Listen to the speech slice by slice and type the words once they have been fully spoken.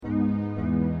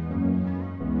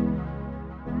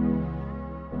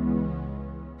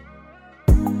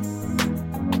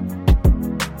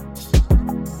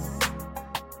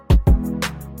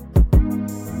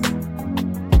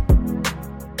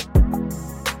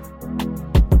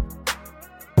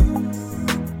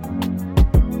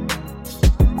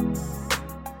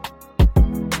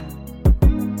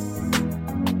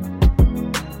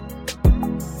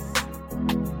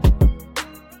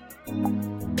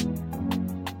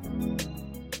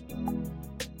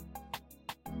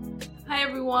Hi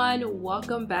everyone,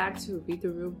 welcome back to Read the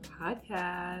Room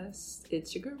podcast.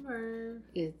 It's your girl Merv.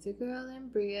 It's your girl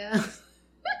Embria.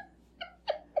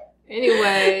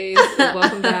 Anyways,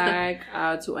 welcome back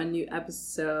to a new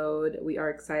episode. We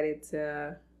are excited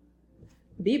to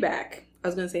be back. I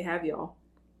was gonna say have y'all,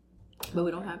 but we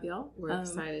don't have y'all. We're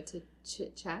excited to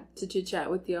chit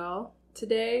chat with y'all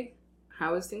today.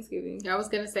 How was Thanksgiving? I was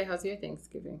gonna say, how's your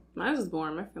Thanksgiving? Mine was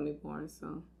boring. My family boring,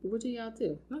 so what do y'all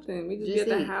do? nothing. We just be at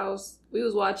the house. We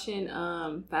was watching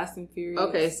Fast and Furious.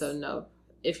 Okay, so no.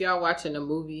 If y'all watching a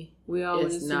movie, we all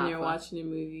just sitting there fun. watching a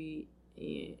movie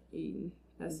and eating.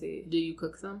 That's it. Do you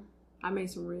cook some? I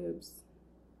made some ribs.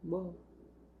 Whoa.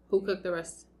 Who cooked the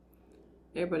rest?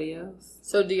 Everybody else.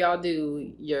 So do y'all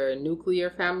do your nuclear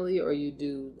family or you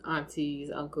do aunties,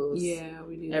 uncles? Yeah,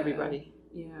 we do. Everybody.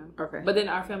 Yeah. Okay. But then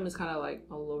our family's kind of like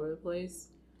all over the place.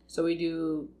 So we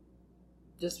do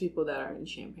just people that are in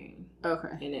Champaign. Okay.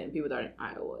 And then people that are in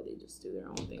Iowa, they just do their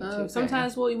own thing too. Okay.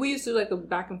 Sometimes we used to like a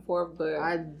back and forth, but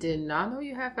I did not know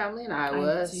you had family in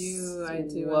Iowa. I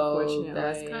do. Whoa, Unfortunately,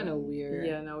 that's kind of weird.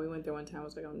 Yeah, no, we went there one time. I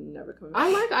was like, I'm never coming back. I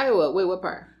like Iowa. Wait, what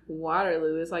part?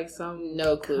 Waterloo. It's like some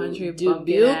No clue. country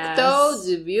Dubuque ass. though.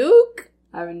 Dubuque.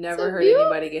 I've never heard Dubuque?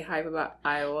 anybody get hype about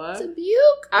Iowa.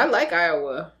 Dubuque. I like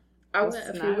Iowa. I What's went a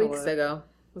in few Iowa? weeks ago.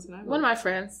 What's an Iowa? One of my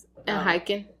friends and Oh.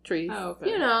 hiking trees. Oh, okay.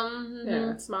 You know,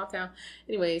 Yeah. small town.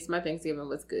 Anyways, my Thanksgiving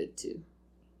was good too.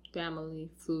 Family,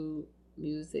 food,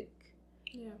 music,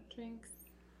 Yeah. drinks,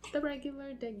 the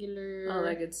regular. All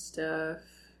that good stuff.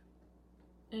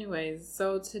 Anyways,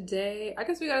 so today, I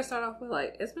guess we gotta start off with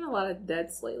it's been a lot of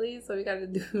deaths lately, so we gotta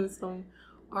do some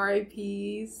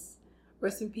RIPs.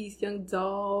 Rest in peace, Young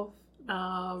Dolph.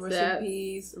 Rest in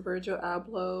peace, Virgil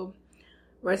Abloh.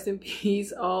 Rest in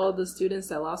peace, all the students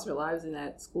that lost their lives in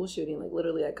that school shooting,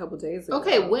 literally a couple days ago.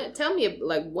 Okay, tell me,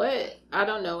 what? I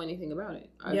don't know anything about it.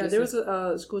 There was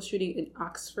a school shooting in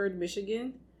Oxford,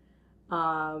 Michigan.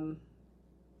 I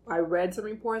read some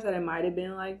reports that it might have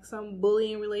been some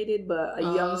bullying related, but a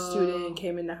young student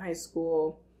came into high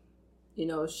school,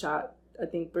 shot, I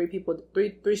think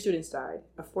three students died.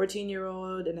 A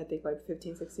 14-year-old and I think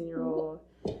 15, 16-year-old.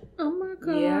 Oh my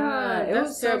god. Yeah, it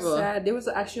was terrible. so sad. There was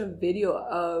actually a video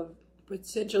of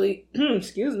potentially,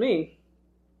 excuse me.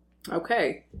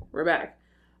 Okay, we're back.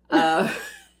 A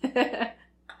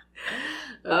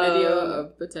video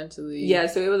of potentially. Yeah,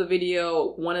 so it was a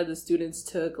video one of the students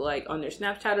took on their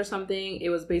Snapchat or something. It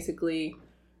was basically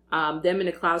them in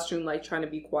the classroom trying to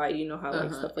be quiet. You know how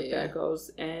stuff like that goes.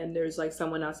 And there's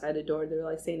someone outside the door.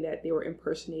 They're saying that they were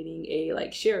impersonating a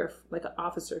sheriff, an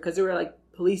officer, because they were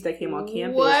police that came on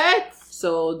campus. What?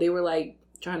 So they were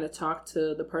trying to talk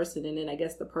to the person, and then I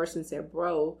guess the person said,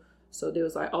 "Bro." So they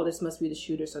was oh, this must be the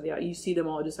shooter. So you see them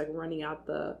all just running out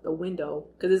the window,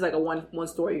 because it's a one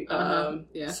story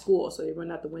school. So they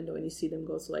run out the window and you see them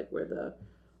go to where the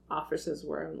officers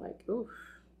were. I'm ooh.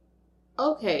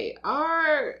 Okay,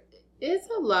 it's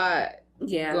a lot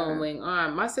Yeah. going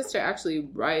on. My sister actually,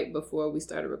 right before we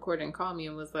started recording, called me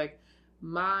and was like,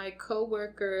 my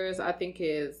coworkers, I think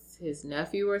his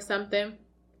nephew or something,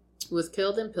 was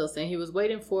killed in Pilsen. He was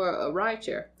waiting for a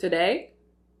rideshare. Today?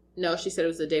 No, she said it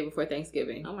was the day before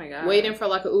Thanksgiving. Oh my god. Waiting for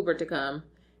an Uber to come.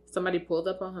 Somebody pulled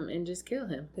up on him and just killed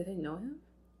him. Did they know him?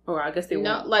 Or I guess they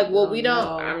no, won't. we don't.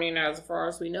 Know. I mean, as far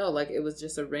as we know, it was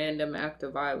just a random act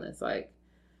of violence.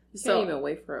 You can't even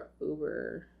wait for an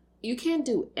Uber. You can't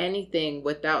do anything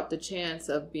without the chance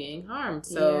of being harmed.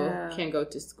 So can't go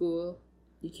to school.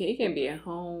 You can't be at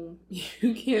home.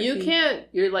 You can't.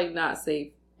 You're not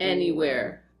safe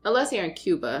anywhere unless you're in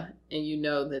Cuba and you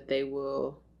know that they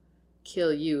will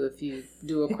kill you if you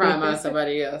do a crime on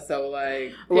somebody else. So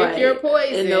pick your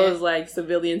poison. And those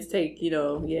civilians take.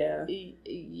 Yeah.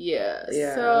 Yeah.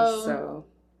 So.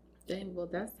 Dang, well,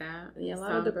 that's sad. Yeah, a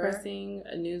lot of depressing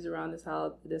news around this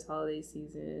holiday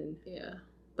season. Yeah.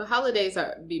 The holidays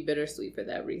be bittersweet for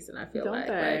that reason, I feel. Don't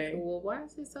they? Well, why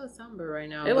is it so somber right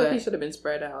now? It should have been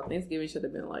spread out. Thanksgiving should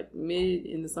have been mid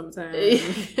in the summertime.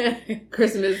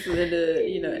 Christmas in the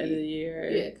end of the year.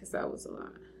 Yeah, because that was a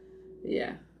lot.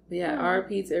 Yeah. But yeah,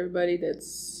 RIP to everybody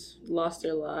that's lost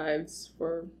their lives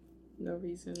for no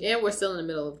reason. And we're still in the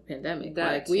middle of a pandemic.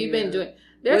 We've been doing.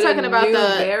 They're talking about the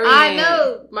variant. I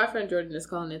know. My friend Jordan is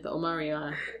calling it the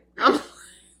Omarion.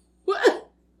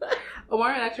 What?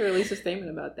 Omarion actually released a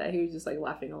statement about that. He was just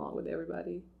laughing along with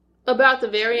everybody. About the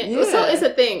variant? Yeah. So it's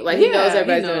a thing. He knows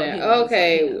everybody's doing it.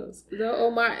 Okay. The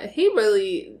Omar, he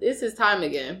really, it's his time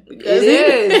again. Because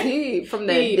he from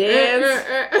that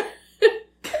dance.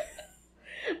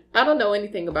 I don't know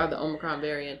anything about the Omicron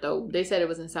variant though. They said it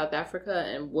was in South Africa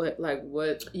and what?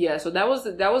 Yeah, so that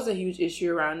was a huge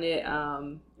issue around it.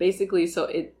 Basically, so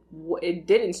it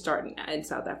didn't start in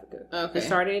South Africa. Okay. It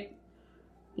started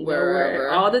wherever.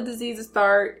 where all the diseases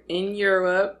start in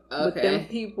Europe with Okay. them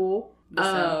people.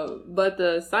 But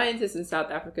the scientists in South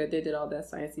Africa, they did all that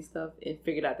sciencey stuff and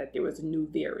figured out that there was a new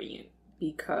variant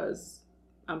because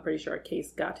I'm pretty sure a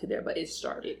case got to there, but it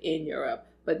started in Europe.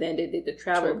 But then they did the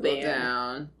travel ban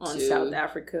down on to South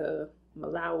Africa,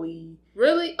 Malawi.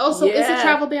 Really? Oh, so it's a Yeah.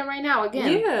 travel ban right now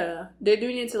again? Yeah, they're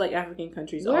doing it to like African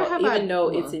countries, Where have even I- though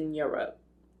well. it's in Europe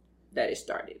that it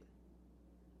started,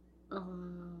 Okay.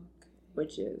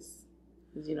 which is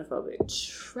xenophobic.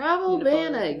 Travel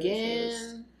ban Xenophobic,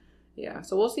 again. Yeah,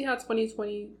 so we'll see how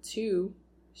 2022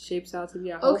 shapes out to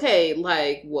be. I hope Okay,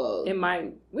 like, whoa. it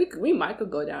might. We might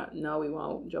could go down. No, we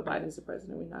won't. Joe Biden's the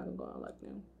president. We're not gonna go on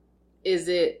lockdown.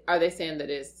 Are they saying that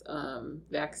it's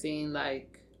vaccine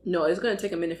like? No, it's gonna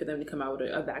take a minute for them to come out with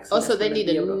a vaccine. Oh, so that's they gonna need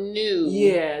be a able to- new.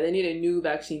 Yeah, they need a new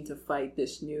vaccine to fight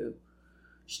this new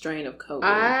strain of COVID.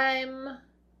 I'm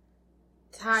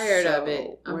tired of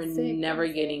it. I'm We're sick. never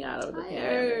I'm getting out of the tired.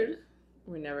 pandemic.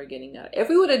 We're never getting out. If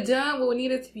we would have done what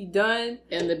needed to be done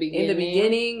In the beginning. in the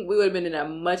beginning, we would have been in a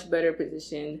much better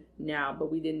position now.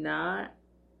 But we did not,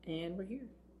 and we're here.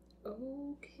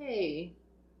 Okay.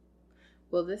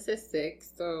 Well, this is sick,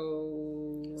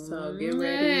 so Get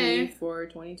ready for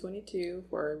 2022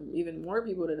 for even more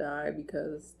people to die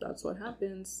because that's what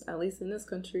happens, at least in this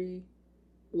country.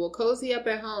 Well, cozy up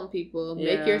at home, people.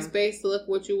 Yeah. Make your space look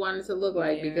what you want it to look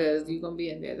like Yeah. because you're gonna be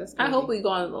in there. That's I crazy. hope we go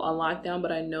on lockdown,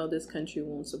 but I know this country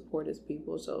won't support its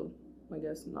people, so I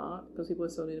guess not because people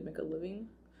still need to make a living.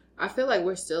 I feel like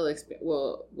we're still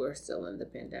we're still in the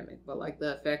pandemic, but like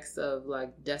the effects of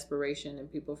like desperation and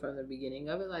people from the beginning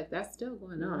of it, like that's still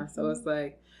going on. So it's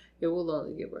like it will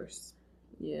only get worse.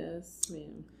 Yes,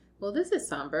 ma'am. Well, this is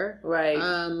somber. Right.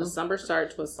 A somber start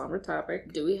to a somber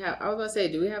topic. Do we have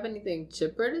anything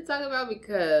chipper to talk about?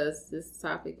 Because this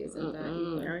topic isn't that I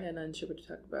either. already had nothing chipper to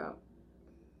talk about.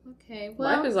 Okay,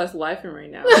 well, Life is less lifing right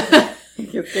now.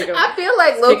 I feel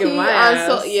like kicking low-key my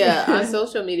ass. on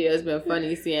social media it's been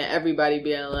funny seeing everybody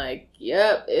being like,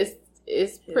 "Yep,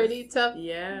 it's pretty tough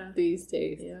Yeah. these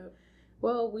days." Yep.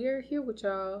 Well, we're here with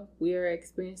y'all. We are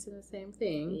experiencing the same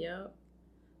thing. Yep.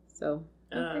 So,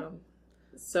 okay.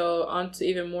 So on to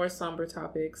even more somber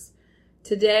topics.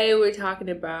 Today we're talking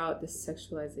about the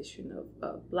sexualization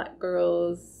of Black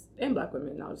girls and Black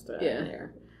women. I'll just throw that in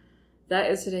there.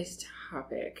 That is today's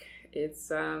topic.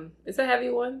 It's a heavy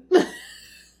one.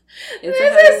 This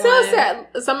is so sad.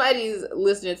 Somebody's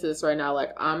listening to this right now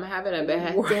like, I'm having a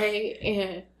bad day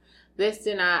and this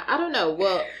and I don't know.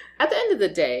 Well, at the end of the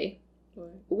day,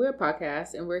 we're a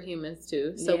podcast and we're humans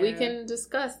too. So we can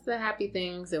discuss the happy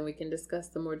things and we can discuss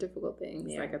the more difficult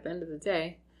things. Like at the end of the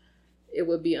day, it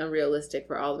would be unrealistic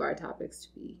for all of our topics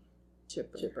to be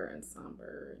chipper and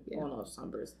somber. Yeah. Oh no,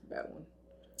 somber is the bad one.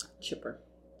 Chipper.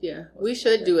 Yeah. We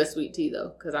should do a sweet tea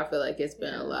though, because I feel like it's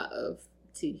been a lot of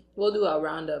tea. We'll do a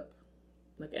roundup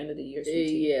like end of the year sweet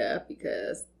tea. Yeah,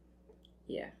 because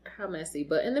how messy.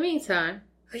 But in the meantime,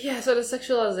 so the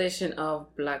sexualization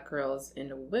of Black girls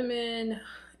and women.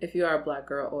 If you are a Black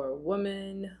girl or a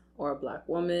woman or a Black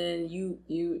woman,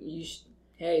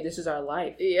 hey, this is our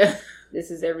life. Yeah. This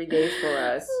is every day for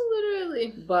us.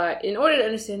 Literally. But in order to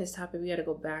understand this topic, we got to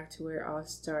go back to where it all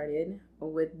started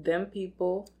with them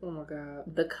people. Oh my God.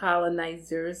 The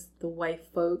colonizers, the white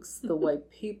folks, the white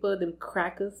people, them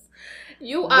crackers.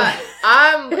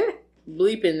 I'm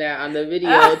bleeping that on the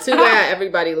video. Too bad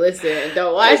everybody listen and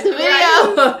don't watch the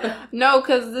video. No,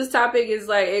 because this topic is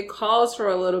like, it calls for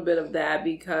a little bit of that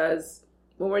because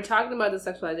when we're talking about the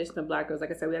sexualization of Black girls,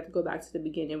 like I said, we have to go back to the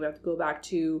beginning. We have to go back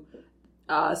to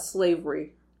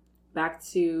slavery, back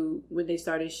to when they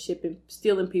started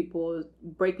stealing people,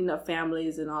 breaking up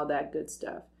families and all that good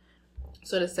stuff.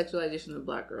 So the sexualization of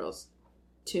Black girls,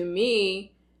 to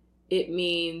me, it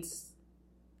means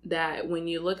that when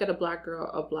you look at a Black girl,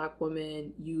 a Black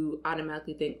woman, you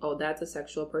automatically think, oh, that's a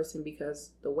sexual person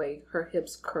because the way her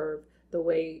hips curve, the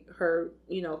way her,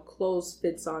 clothes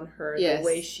fits on her, the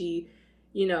way she,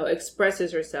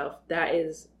 expresses herself, that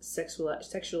is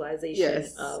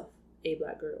sexualization of a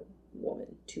Black girl, woman,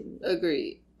 to me.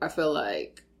 Agreed. I feel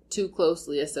like too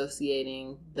closely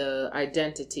associating the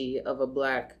identity of a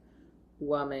Black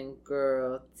woman,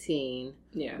 girl, teen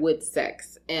with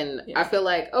sex. And I feel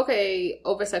like, okay,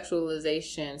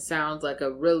 over-sexualization sounds like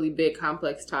a really big,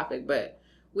 complex topic, but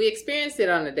we experience it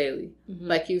on a daily. Mm-hmm.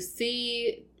 Like you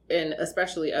see, and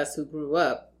especially us who grew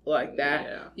up like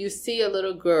that, you see a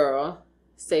little girl,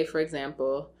 say for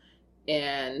example,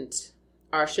 and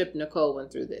our ship Nicole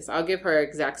went through this. I'll give her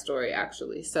exact story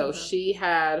actually. So she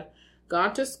had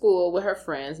gone to school with her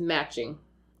friends matching,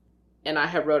 and I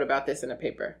had wrote about this in a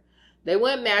paper. They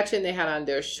went matching. They had on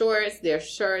their shirts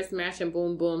matching.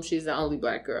 Boom, boom. She's the only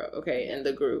black girl, okay, in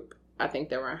the group. I think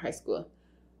they were in high school.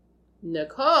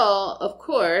 Nicole, of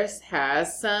course,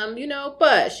 has some,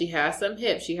 butt. She has some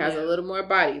hips. She has a little more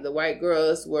body. The white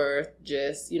girls were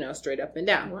just, straight up and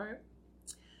down. Right.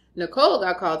 Nicole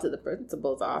got called to the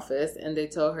principal's office, and they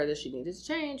told her that she needed to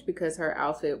change because her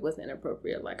outfit was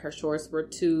inappropriate. Like, her shorts were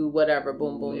too whatever,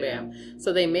 boom, boom, bam.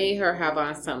 So they made her have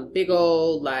on some big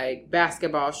old, like,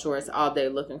 basketball shorts all day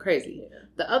looking crazy. Yeah.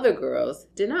 The other girls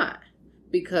did not,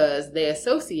 because they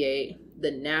associate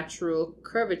the natural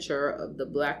curvature of the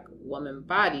black woman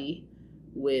body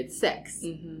with sex.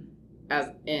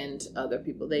 And other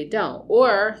people, they don't.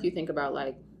 Or you think about,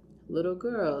 like, little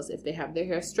girls, if they have their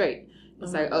hair straight.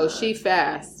 It's she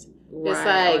fast. Right.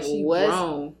 It's like, what's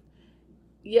grown.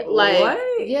 Yeah, like,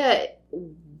 what? Yeah.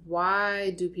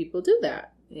 Why do people do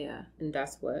that? Yeah. And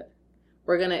that's what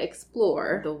we're going to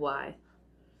explore. The why.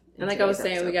 And like I was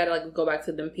saying, we got to go back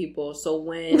to them people. So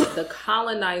when the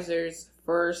colonizers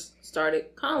first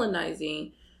started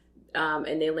colonizing,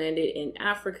 and they landed in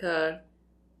Africa,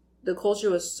 the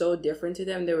culture was so different to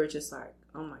them. They were just like,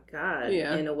 oh my God.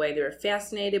 Yeah. In a way, they were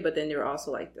fascinated, but then they were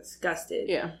also like disgusted.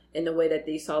 Yeah. In the way that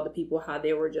they saw the people, how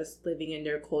they were just living in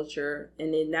their culture.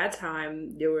 And in that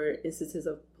time, there were instances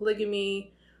of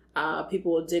polygamy.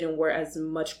 People didn't wear as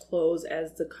much clothes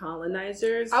as the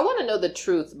colonizers. I want to know the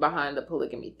truth behind the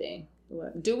polygamy thing.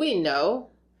 What? Do we know?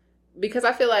 Because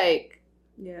I feel like...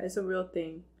 Yeah, it's a real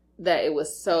thing. That it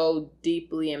was so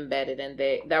deeply embedded, and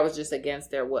that was just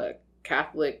against their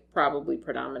Catholic, probably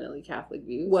predominantly Catholic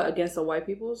views. What, against the white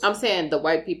people's? I'm saying the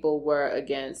white people were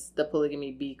against the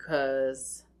polygamy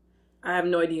because... I have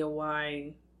no idea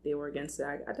why they were against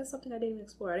that. That's something I didn't even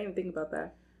explore. I didn't even think about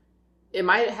that. It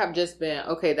might have just been,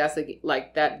 okay, that's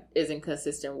that isn't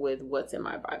consistent with what's in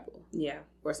my Bible. Yeah.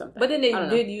 Or something. But then they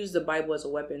did use the Bible as a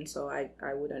weapon, so I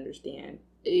would understand.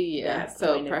 Yeah,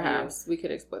 so perhaps we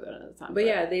could explore that another time. But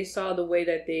yeah, they saw the way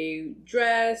that they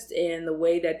dressed and the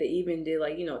way that they even did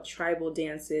tribal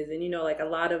dances, and a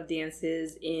lot of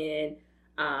dances in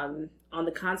on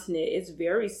the continent is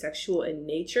very sexual in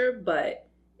nature, but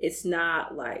it's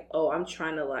not like, oh, I'm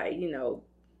trying to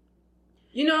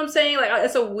you know what I'm saying? Like,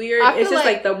 it's a weird, it's just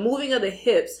like the moving of the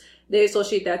hips. They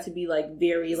associate that to be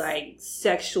very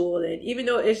sexual, and even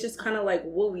though it's just kind of like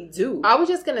what we do. I was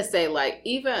just gonna say,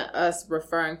 even us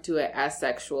referring to it as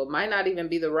sexual might not even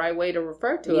be the right way to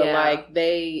refer to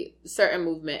it. Certain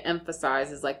movement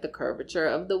emphasizes the curvature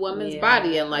of the woman's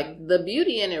body and the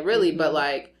beauty in it, really.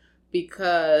 But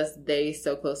because they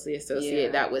so closely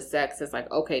associate that with sex, it's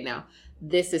okay, now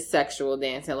this is sexual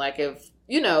dancing. If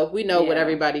we know what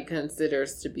everybody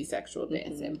considers to be sexual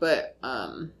dancing, but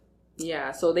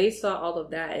yeah, so they saw all of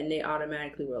that and they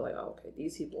automatically were like, oh, okay,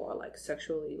 these people are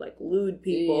sexually lewd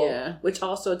people, which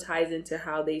also ties into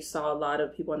how they saw a lot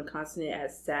of people on the continent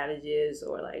as savages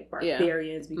or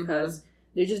barbarians because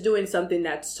they're just doing something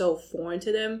that's so foreign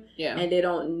to them and they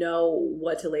don't know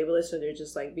what to label it. So they're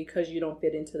just because you don't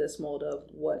fit into this mold of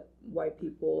what white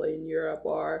people in Europe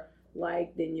are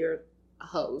then you're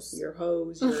hoes. Your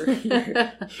hoes,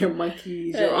 your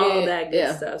monkeys, your all that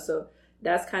good stuff. So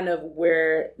that's kind of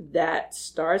where that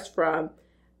starts from.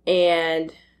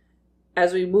 And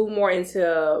as we move more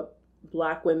into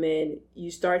Black women, you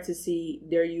start to see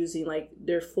they're using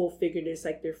their full figureness,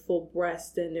 their full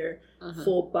breasts and their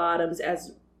full bottoms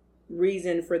as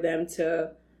reason for them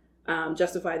to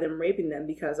justify them raping them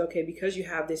because you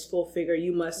have this full figure,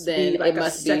 you must be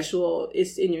sexual.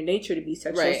 It's in your nature to be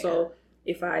sexual. Right. So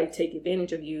if I take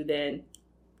advantage of you, then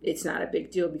it's not a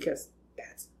big deal because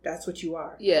that's what you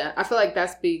are. Yeah, I feel like that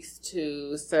speaks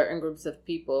to certain groups of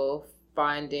people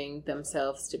finding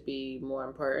themselves to be more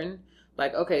important.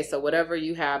 Okay, so whatever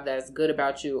you have that's good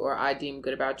about you or I deem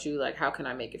good about you, how can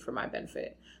I make it for my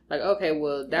benefit? Okay,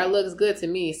 well, that looks good to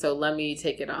me, so let me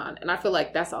take it on. And I feel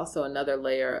like that's also another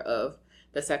layer of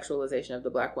the sexualization of the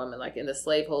Black woman. In the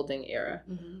slaveholding era,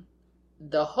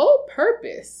 the whole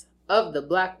purpose of the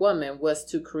Black woman was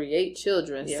to create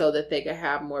children so that they could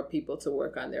have more people to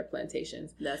work on their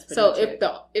plantations. That's pretty so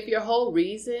much if your whole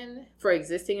reason for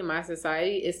existing in my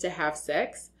society is to have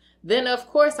sex, then of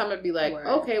course I'm gonna be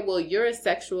okay, well, you're a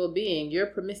sexual being, you're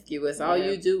promiscuous, all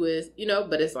you do is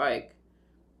but it's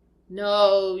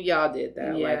no, y'all did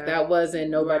that. That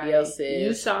wasn't nobody else's.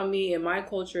 You saw me in my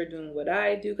culture doing what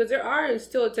I do, because there are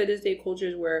still to this day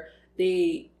cultures where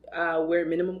they wear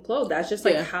minimum clothes. That's just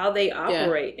how they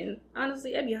operate. And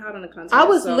honestly, I'd be hot on the continent. I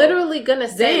was literally gonna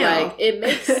say it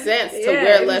makes sense to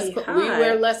wear less. We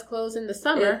wear less clothes in the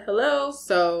summer. Yeah, hello.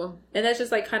 So, and that's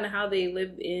just kind of how they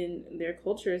live in their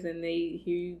cultures. And they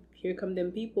here come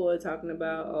them people talking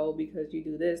about, oh, because you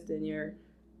do this, then you're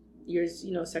you're,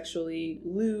 you know, sexually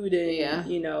lewd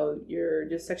and, you know, you're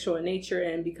just sexual in nature.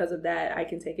 And because of that, I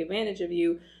can take advantage of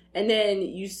you. And then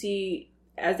you see,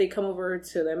 as they come over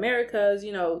to the Americas,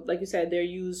 you know, like you said, they're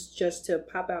used just to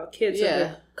pop out kids. So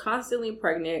they're constantly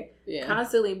pregnant,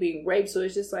 constantly being raped. So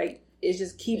it's just like, it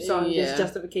just keeps on this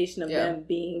justification of them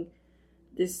being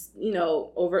this, you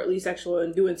know, overtly sexual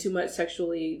and doing too much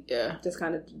sexually. Just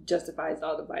kind of justifies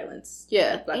all the violence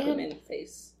that Black women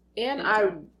face. And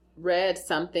I read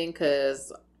something,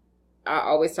 because I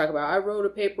always talk about, I wrote a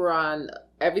paper on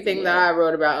everything that I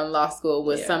wrote about in law school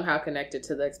was somehow connected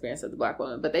to the experience of the Black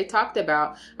woman. But they talked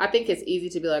about, I think it's easy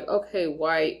to be like, okay,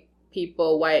 white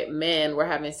people, white men, we're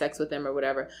having sex with them or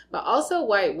whatever. But also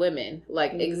white women,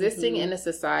 like existing in a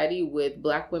society with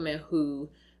Black women who,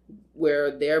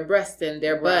 where their breasts and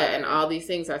their butt and all these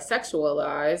things are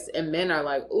sexualized, and men are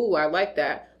like, ooh, I like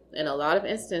that. In a lot of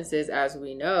instances, as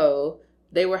we know,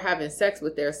 they were having sex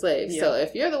with their slaves. So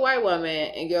if you're the white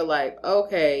woman and you're like,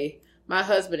 okay, my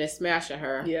husband is smashing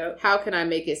her, how can I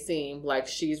make it seem like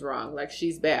she's wrong, like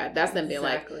she's bad? That's them being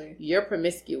like, you're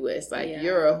promiscuous, like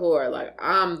you're a whore, like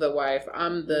I'm the wife,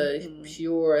 I'm the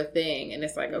pure thing. And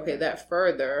it's like, okay, that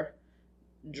further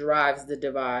drives the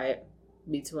divide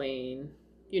between,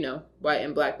 you know, white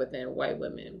and Black, but then white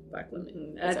women, Black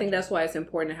women. And I think that's why it's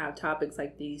important to have topics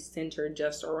like these centered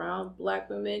just around Black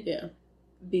women.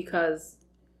 Because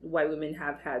white women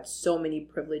have had so many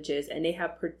privileges and they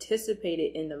have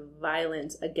participated in the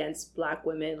violence against Black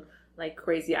women like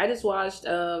crazy. I just watched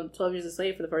 12 Years a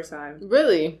Slave for the first time.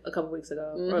 Really? A couple weeks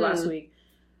ago or last week.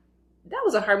 That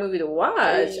was a hard movie to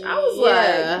watch. I was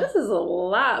like, this is a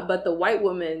lot. But the white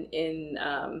woman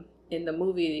in the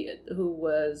movie who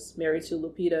was married to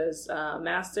Lupita's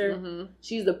master,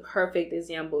 she's the perfect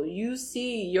example. You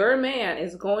see your man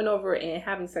is going over and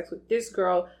having sex with this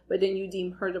girl, but then you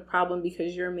deem her the problem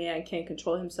because your man can't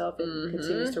control himself and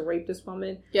continues to rape this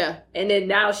woman. And then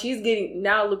now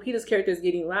now Lupita's character is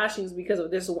getting lashings because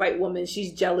of this white woman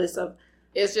she's jealous of.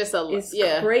 It's just it's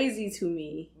crazy to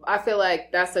me. I feel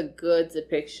like that's a good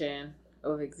depiction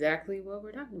of exactly what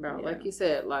we're talking about. Like you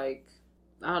said, like,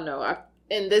 I don't know,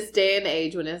 in this day and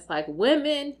age when it's like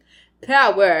women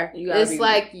power, it's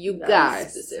like you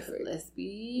guys.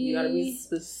 You gotta be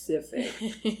specific.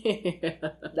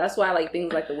 That's why I like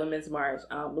things like the Women's March.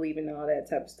 I don't believe in all that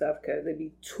type of stuff because there'd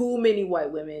be too many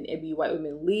white women. It'd be white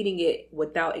women leading it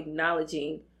without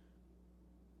acknowledging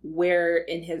what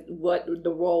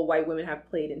the role white women have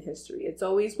played in history. It's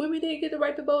always women didn't get the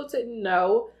right to vote.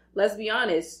 No, let's be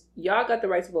honest. Y'all got the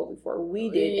right to vote before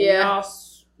we did.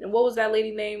 And what was that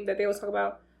lady name that they always talk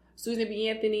about? Susan B.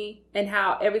 Anthony. And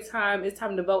how every time it's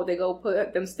time to vote, they go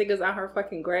put them stickers on her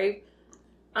fucking grave.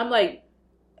 I'm like,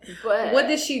 but what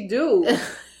did she do?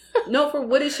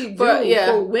 What did she do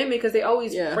for women? Because they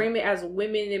always frame it as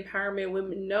women empowerment,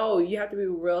 women. No, you have to be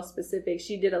real specific.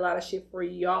 She did a lot of shit for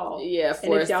y'all. And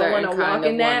if y'all want to walk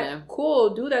in that,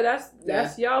 cool, do that.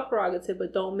 That's y'all prerogative,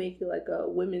 but don't make it like a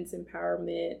women's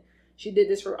empowerment. She did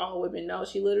this for all women. No,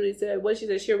 she literally said, what she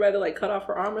said, she'd rather like cut off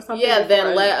her arm or something.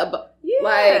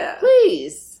 Like,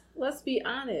 please. Let's be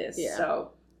honest.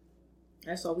 So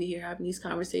that's why we here having these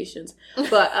conversations.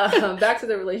 But back to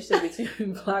the relationship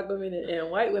between Black women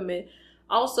and white women.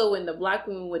 Also, when the Black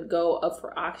women would go up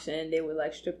for auction, they would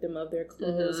like strip them of their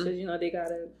clothes because, you know, they got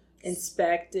to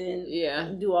inspect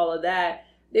and do all of that.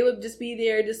 They would just be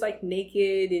there just like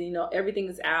naked and, you know, everything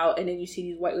is out. And then you see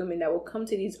these white women that will come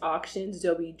to these auctions.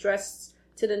 They'll be dressed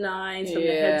to the nines from the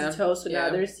head to toe. So now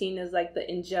they're seen as like the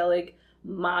angelic,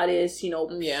 modest, you know,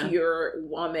 pure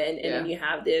woman. And then you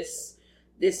have this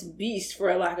beast, for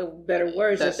a lack of better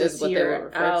words, that just what they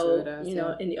were out, as, you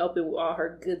know, in the open with all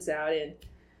her goods out. And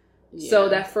so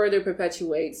that further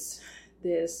perpetuates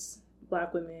this.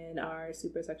 Black women are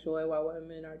super sexual and white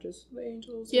women are just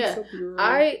angels. Yeah. So pure.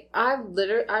 I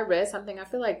read something. I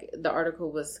feel like the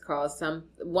article was called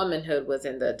Womanhood was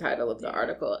in the title of the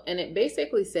article. And it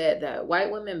basically said that white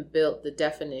women built the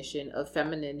definition of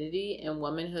femininity and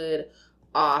womanhood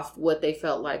off what they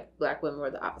felt like Black women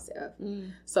were the opposite of.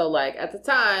 So like at the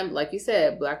time, like you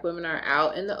said, Black women are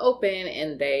out in the open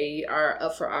and they are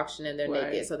up for auction and they're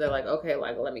naked. So they're like, okay,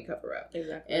 like let me cover up.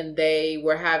 And they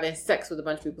were having sex with a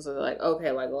bunch of people. So they're like,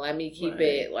 okay, like let me keep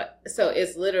it. Like, so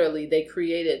it's literally, they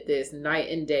created this night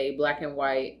and day, black and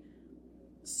white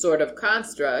sort of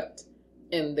construct.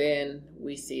 And then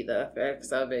we see the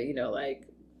effects of it, you know, like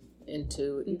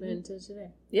even into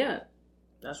today. Yeah.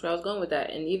 That's where I was going with that.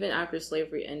 And even after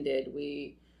slavery ended,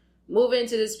 we move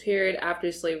into this period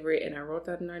after slavery. And I wrote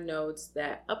that in our notes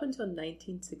that up until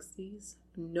 1960s,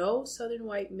 no Southern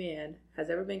white man has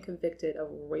ever been convicted of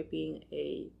raping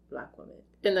a Black woman.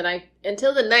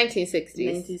 Until the 1960s.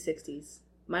 1960s.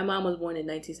 My mom was born in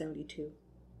 1972.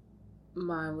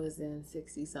 Mine was in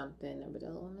 60 something, but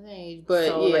don't woman age. But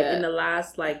so, yeah, like in the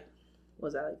last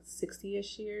was that like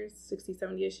 60-ish years, 60,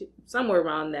 70-ish, somewhere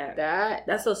around that.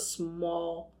 That's a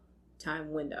small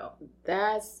time window.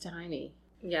 That's tiny.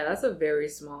 Yeah, that's a very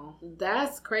small.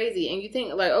 That's crazy. And you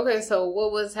think like, okay, so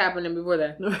what was happening before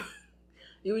that?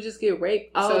 You would just get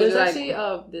raped. Oh, so there's actually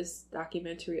this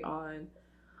documentary on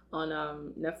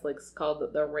Netflix called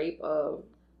The Rape of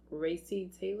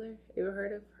Racy Taylor. You ever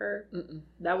heard of her? Mm-mm.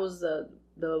 That was the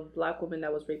black woman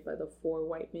that was raped by the 4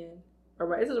 white men.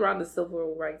 This is around the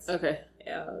civil rights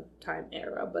time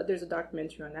era. But there's a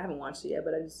documentary on it. I haven't watched it yet,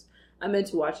 but I meant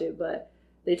to watch it. But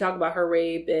they talk about her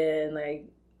rape and like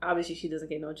obviously she doesn't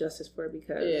get no justice for it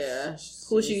because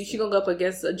who she gonna go up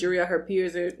against a jury of her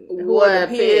peers or who are the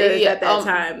peers at that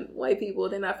time? White people.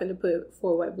 They're not finna put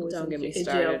 4 white boys don't get me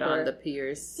started on the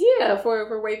peers. Yeah,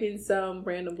 for raping some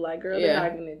random black girl. They're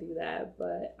not gonna do that.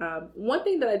 But one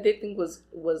thing that I did think was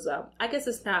I guess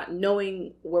it's not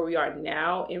knowing where we are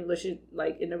now in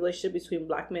the relationship between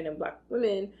black men and black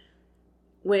women,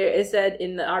 where it said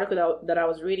in the article that I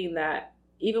was reading that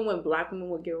even when black women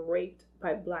would get raped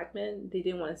by black men, they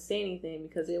didn't want to say anything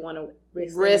because they didn't want to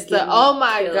risk the oh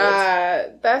my killed.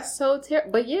 God, that's so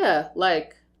terrible. But yeah,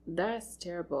 like that's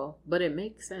terrible, but it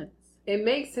makes sense. It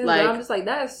makes sense. Like, but I'm just like,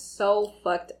 that is so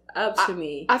fucked up to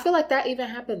me. I feel like that even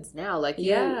happens now. Like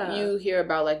you hear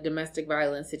about like domestic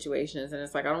violence situations, and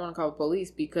it's like I don't want to call the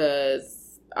police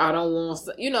because I don't want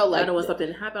I don't want something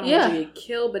to happen. I don't want you to get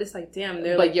killed. But it's like, damn,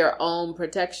 they're like your own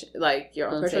protection, like your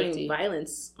own safety,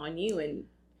 violence on you and.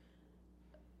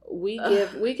 We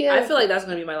give. I feel like that's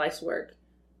going to be my life's work.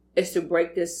 Is to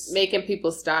break this, making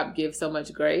people give so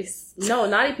much grace. No,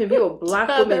 not even people. Black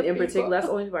women in particular. That's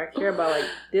the only people I care about. Like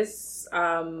this.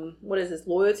 What is this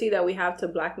loyalty that we have to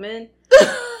black men?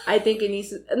 I think it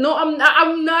needs to. No, I'm not.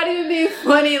 I'm not even being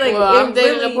funny. Like I'm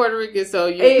dating a Puerto Rican, so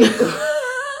you.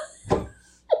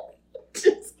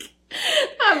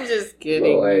 I'm just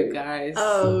kidding, you guys.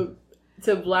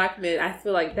 To black men, I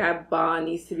feel like that bond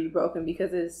needs to be broken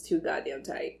because it's too goddamn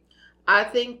tight. I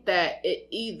think that it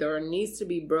either needs to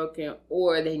be broken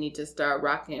or they need to start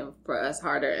rocking for us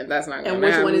harder, and that's not going to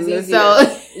happen. And which one is easier?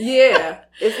 So, yeah,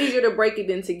 it's easier to break it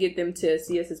than to get them to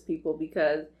see us as people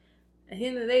because at the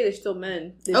end of the day, they're still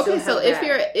men.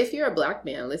 If you're a black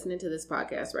man listening to this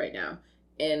podcast right now,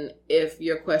 and if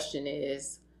your question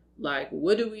is like,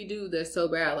 what do we do that's so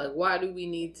bad? Like, why do we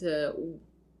need to?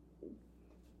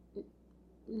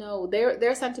 No,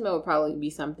 their sentiment would probably be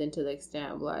something to the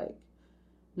extent of like,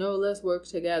 no, let's work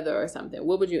together or something.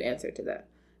 What would you answer to that?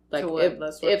 Like,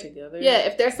 let's work together? Yeah,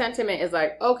 if their sentiment is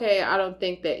like, okay, I don't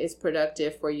think that it's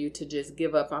productive for you to just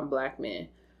give up on black men.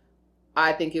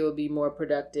 I think it would be more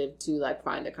productive to like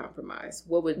find a compromise.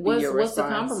 What would be your response? What's the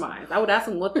compromise? I would ask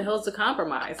them, what the hell is the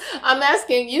compromise? I'm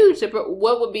asking you, Chipper,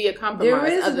 what would be a compromise?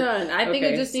 There is none. I think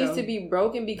it just needs to be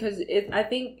broken because I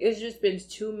think it's just been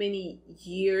too many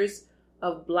years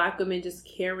of black women just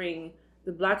carrying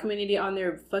the black community on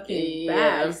their fucking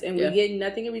backs, and we get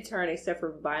nothing in return except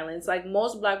for violence. Like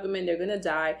most black women, they're gonna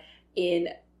die in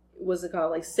what's it called,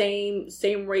 like same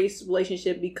race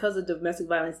relationship because of domestic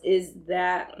violence is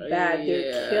that bad.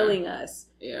 They're killing us,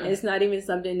 and it's not even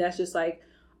something that's just like,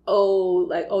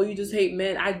 oh, you just hate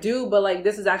men. I do, but like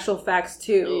this is actual facts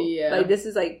too. Like this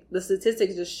is like the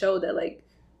statistics just show that like.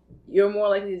 You're more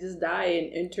likely to just die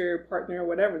and enter partner or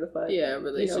whatever the fuck.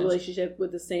 Relationship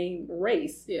with the same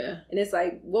race. Yeah. And it's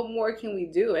like, what more can we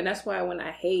do? And that's why when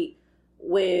I hate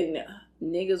when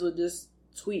niggas would just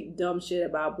tweet dumb shit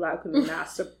about black women not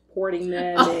supporting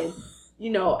them and,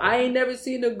 I ain't never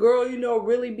seen a girl,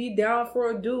 really be down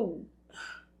for a dude.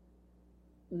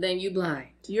 Then you blind.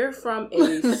 You're from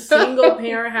a single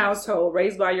parent household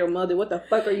raised by your mother. What the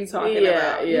fuck are you talking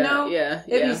about?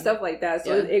 It'd be stuff like that.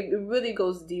 So it really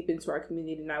goes deep into our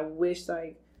community, and I wish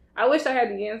I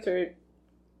had the answer.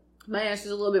 My answer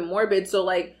is a little bit morbid, so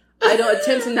like I don't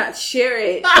attempt to not share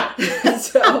it.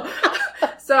 so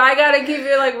I gotta keep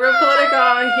it like real political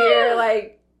on here,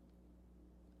 like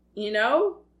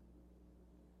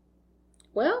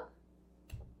Well,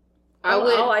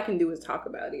 all I can do is talk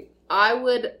about it. I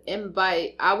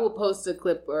will post a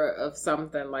clip of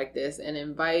something like this and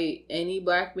invite any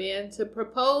black man to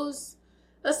propose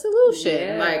a solution.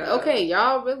 Yeah. Like, okay,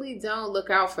 y'all really don't look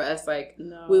out for us like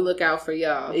we look out for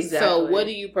y'all. Exactly. So what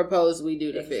do you propose we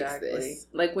do to fix this?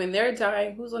 Like when they're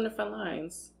dying, who's on the front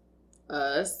lines?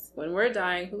 Us. When we're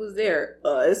dying, who's there?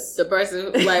 Us. The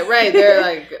person, like, right, they're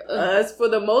like... us. For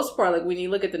the most part, like when you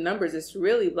look at the numbers, it's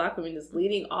really black women just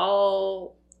looking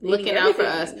out for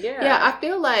us. Yeah, I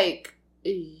feel like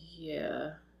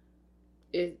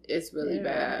It's really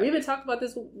bad. We even talked about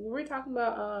this. We were talking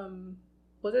about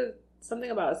was it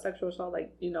something about a sexual assault,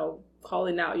 like, you know,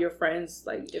 calling out your friends,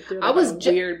 like if they're like,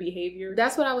 weird behavior.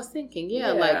 That's what I was thinking.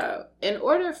 Yeah, like in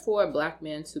order for Black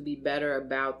men to be better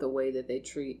about the way that they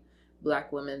treat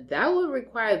Black women, that would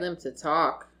require them to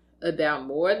talk about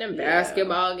more than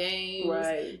basketball games,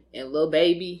 right? And Lil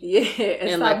Baby,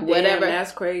 and like whatever.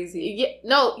 That's crazy. It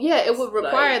would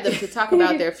require them to talk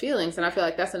about their feelings, and I feel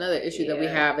like that's another issue that we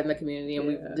have in the community, and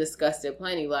we've discussed it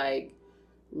plenty. Like,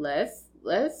 let's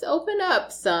open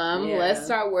up some. Yeah. Let's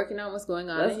start working on what's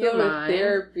going on in your mind. Let's go to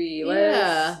therapy.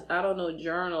 Let's, I don't know,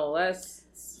 journal. Let's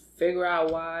figure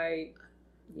out why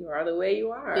you are the way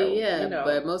you are. Yeah, you know.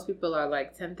 But most people are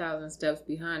like 10,000 steps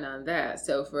behind on that.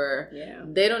 So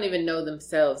they don't even know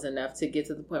themselves enough to get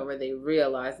to the point where they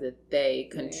realize that they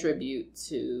contribute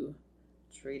to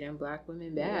treating Black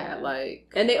women bad. Yeah. Like,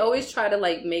 and they always try to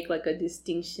like make like a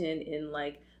distinction in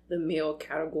like the male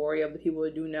category of the people who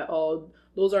are doing that. Oh,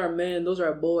 those are men, those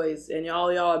are boys, and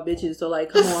y'all are bitches. So like,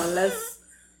 come on, let's.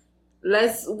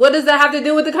 What does that have to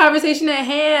do with the conversation at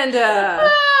hand?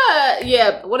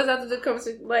 Yeah. What does that have to do with the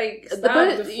conversation? Like,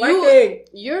 stop deflecting.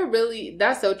 You're really,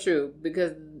 that's so true,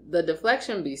 because the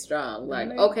deflection be strong. Like,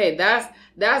 okay, that's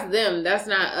them. That's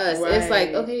not us. Right. It's like,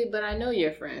 okay, but I know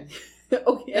your friend.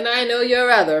 Okay. And I know your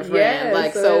other friend. Yes,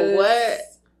 like, so what?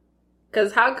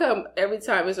 Because how come every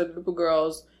time it's a group of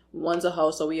girls, one's a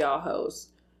host, so we all host?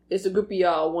 It's a group of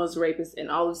y'all, one's rapist,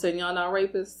 and all of a sudden y'all not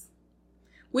rapists?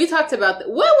 We talked about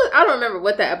I don't remember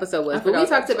what that episode was, but we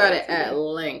talked about it at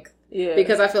length. Yeah.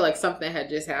 Because I feel like something had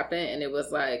just happened, and it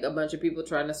was like a bunch of people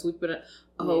trying to sweep it up.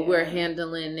 Oh, we're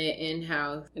handling it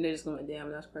in-house. And they're just going, damn,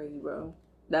 that's crazy, bro.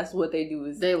 That's what they do,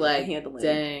 is they like handling.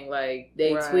 Dang, like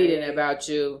they tweeting about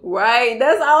you. Right.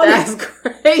 That's all. That's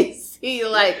crazy.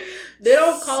 Like, they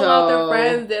don't call out their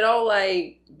friends. They don't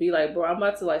like be like, bro, I'm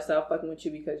about to like stop fucking with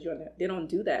you because you're not. They don't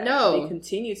do that. No. They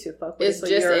continue to fuck with you. It's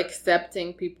just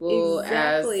accepting people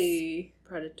as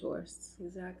predators.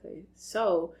 Exactly.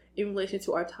 So, in relation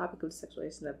to our topic of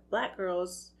sexualization of Black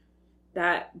girls,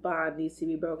 that bond needs to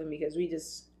be broken because we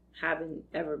just haven't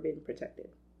ever been protected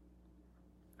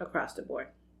across the board.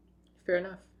 Fair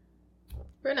enough.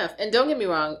 And don't get me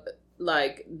wrong,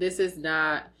 like, this is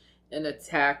not an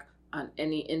attack on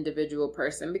any individual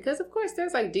person, because of course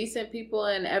there's like decent people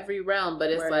in every realm,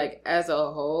 but it's like, as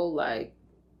a whole, like,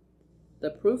 the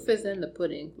proof is in the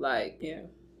pudding. Like,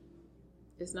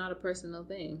 it's not a personal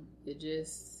thing. It's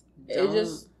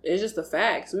just the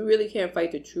facts. We really can't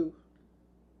fight the truth.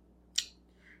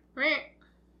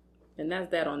 And that's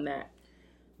that on that.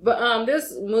 But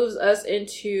this moves us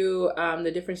into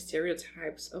the different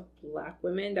stereotypes of Black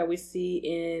women that we see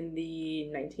in the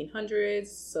 1900s,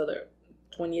 so the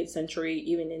 20th century,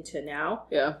 even into now.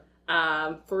 Yeah.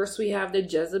 First, we have the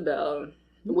Jezebel,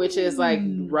 which is like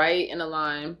right in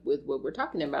line with what we're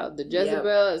talking about. The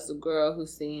Jezebel is a girl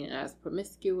who's seen as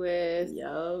promiscuous,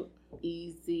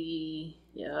 easy,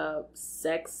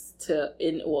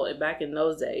 back in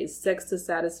those days, sex to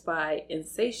satisfy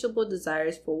insatiable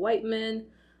desires for white men,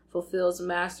 fulfills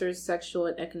masters' sexual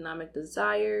and economic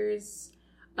desires.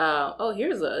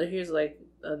 Here's like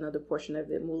another portion of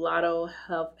it. Mulatto,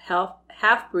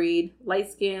 half-breed,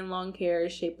 light-skinned, long hair,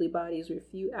 shapely bodies with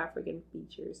few African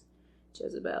features.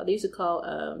 Jezebel. They used to call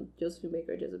Josephine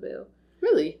Baker Jezebel.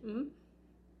 Really? Mm-hmm.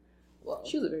 Well,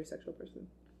 she was a very sexual person.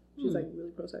 She was like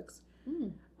really pro-sex.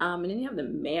 And then you have the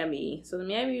Mammy. So the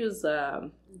Mammy was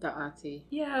the auntie.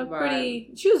 Yeah,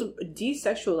 pretty. She was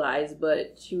desexualized,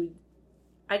 but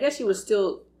I guess she was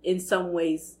still in some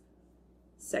ways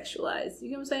sexualized.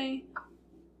 You know what I'm saying?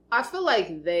 I feel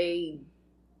like they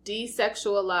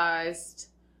desexualized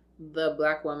the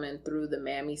Black woman through the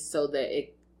Mammy so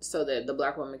that the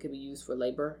Black woman could be used for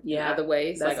labor in other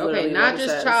ways. Like, okay, not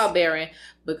just childbearing,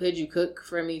 but could you cook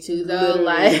for me too, though? Literally.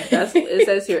 Like, it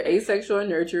says here, asexual and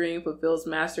nurturing, fulfills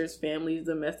master's family's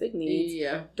domestic needs.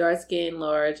 Yeah. Dark skin,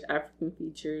 large, African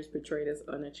features, portrayed as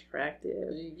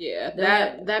unattractive. Yeah.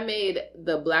 That made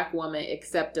the Black woman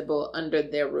acceptable under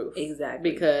their roof.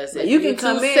 Exactly. Because if you can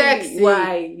come in, sexy,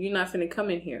 right, you're not finna come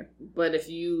in here. But if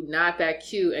you not that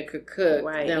cute and could cook,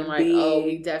 then like,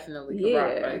 we definitely could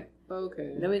rock, right?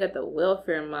 Okay. Then we got the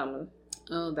welfare mama.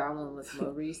 Oh, that one was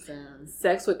more recent.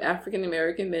 Sex with African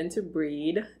American men to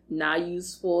breed, not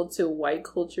useful to white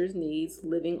culture's needs,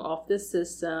 living off the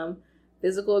system,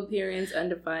 physical appearance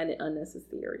undefined and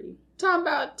unnecessary. Talking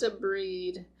about to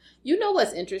breed. You know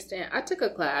what's interesting? I took a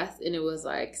class and it was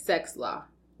like sex law.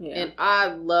 Yeah. And I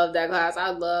love that class.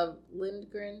 I love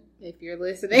Lindgren, if you're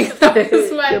listening.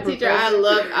 That's my teacher. I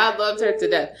loved her to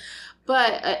death.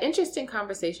 But an interesting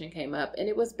conversation came up, and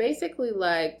it was basically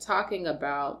like talking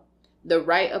about the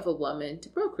right of a woman to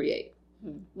procreate.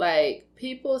 Like,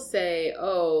 people say,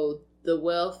 oh, the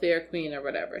welfare queen or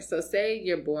whatever. So say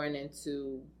you're born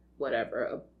into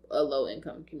whatever, a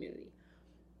low-income community,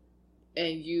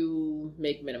 and you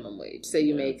make minimum wage. Say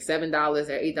you make $7 or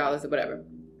 $8 or whatever.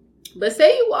 But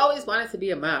say you always wanted to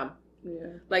be a mom.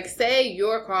 Yeah. Like, say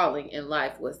your calling in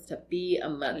life was to be a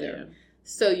mother. Yeah.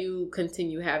 So you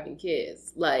continue having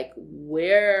kids. Like,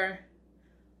 where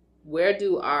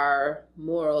do our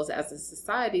morals as a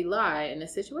society lie in a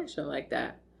situation like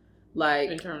that?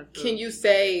 Like, can you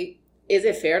say, is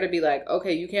it fair to be like,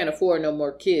 okay, you can't afford no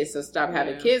more kids, so stop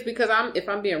having kids? Because if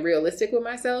I'm being realistic with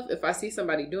myself, if I see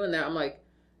somebody doing that, I'm like,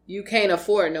 you can't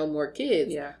afford no more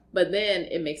kids. Yeah. But then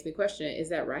it makes me question, is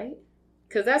that right?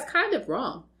 Because that's kind of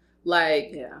wrong.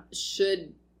 Like,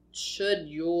 should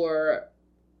your,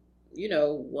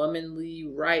 womanly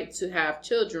right to have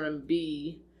children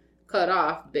be cut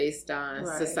off based on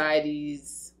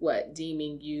society's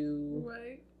deeming you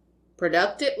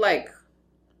productive? Like,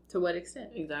 to what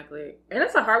extent? Exactly. And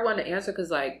that's a hard one to answer because,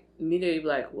 like, immediately be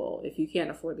like, well, if you can't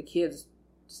afford the kids,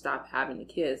 stop having the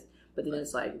kids. But then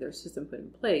it's like there's a system put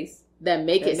in place that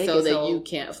make it so that you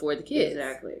can't afford the kids.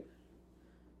 Exactly.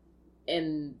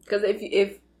 And because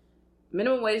if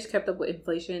minimum wage kept up with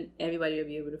inflation, everybody would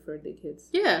be able to afford their kids.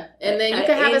 Yeah, and then you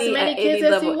can have as many kids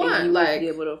as you want. You would be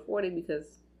able to afford it because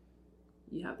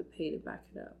you have to pay to back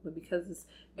it up. But because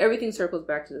everything circles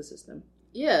back to the system.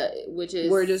 Yeah, which is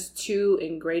we're just too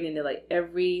ingrained in it. Like,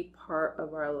 every part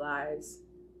of our lives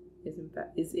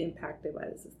is impacted by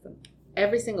the system.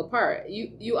 Every single part.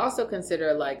 You also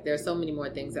consider, like, there's so many more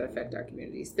things that affect our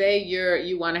community. Say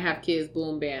you want to have kids,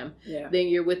 boom, bam. Yeah. Then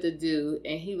you're with a dude,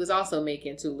 and he was also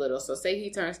making too little. So say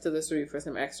he turns to the street for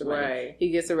some extra money. Right. He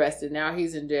gets arrested. Now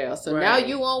he's in jail. So now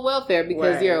you on welfare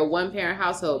because you're a one-parent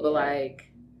household. But, like...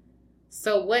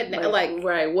 So what?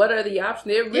 Right? What are the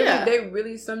options? They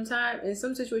really sometimes in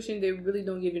some situations they really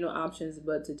don't give you no options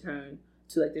but to turn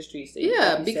to like the streets.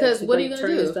 Because what are you gonna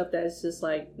do? Stuff that's just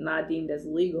like not deemed as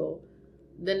legal.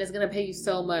 Then it's gonna pay you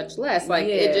so much less. Like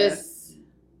it just.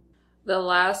 The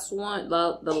last one,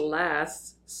 the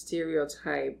last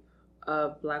stereotype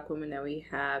of Black women that we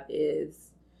have is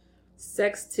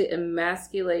sex to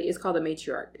emasculate. It's called a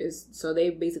matriarch. So they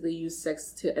basically use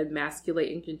sex to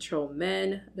emasculate and control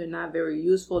men. They're not very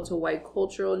useful to white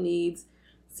cultural needs,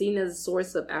 seen as a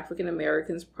source of African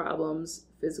Americans' problems,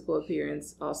 physical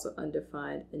appearance, also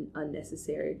undefined and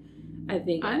unnecessary. I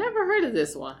never heard of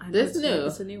this one. This new.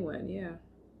 It's a new one, yeah.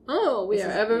 Oh, we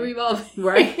are ever revolving.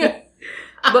 Right.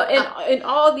 But in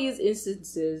all these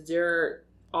instances, it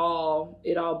all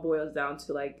boils down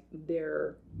to like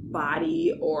their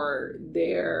body or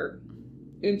their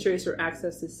interest or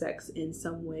access to sex in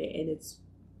some way, and it's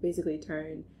basically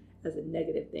turned as a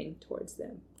negative thing towards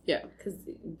them. Yeah, because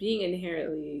being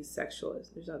inherently sexual,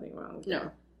 there's nothing wrong with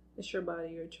that. It's your body,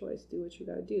 your choice. Do what you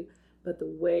gotta do. But the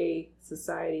way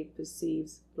society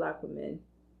perceives Black women,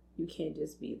 you can't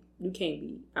be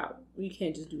out. You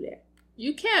can't just do that.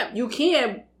 You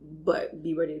can, but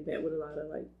be ready to bend with a lot of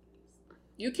like.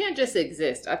 You can't just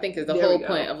exist, I think, is the whole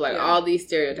point of like all these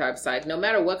stereotypes. Like, no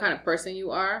matter what kind of person you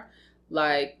are,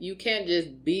 like, you can't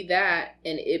just be that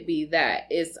and it be that.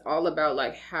 It's all about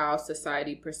like how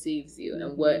society perceives you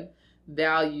and what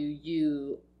value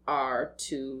you are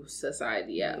to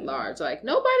society at large. Like,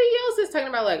 nobody else is talking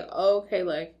about like, okay,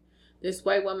 like this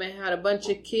white woman had a bunch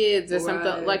of kids or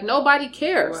something. Like, nobody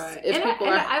cares. If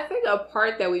I think a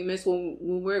part that we miss when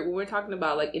we're talking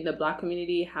about like in the Black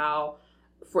community, how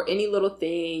for any little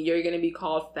thing, you're going to be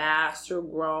called fast or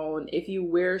grown. If you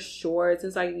wear shorts,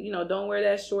 it's like, don't wear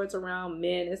that shorts around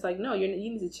men. It's like, no, you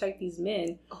need to check these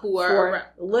men who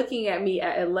are looking at me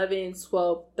at 11,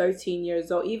 12, 13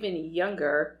 years old, even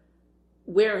younger,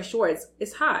 wearing shorts.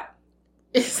 It's hot.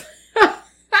 It's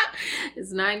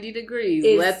 90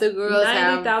 degrees. Let the girls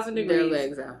have 90,000 degrees. Their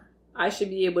legs out. I should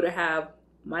be able to have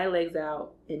my legs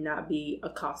out and not be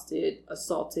accosted,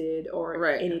 assaulted, or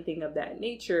anything of that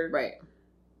nature. Right.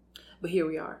 But here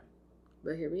we are.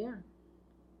 Boom.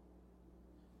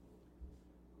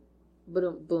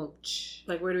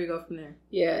 Like, where do we go from there?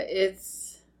 Yeah,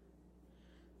 it's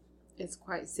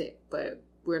quite sick, but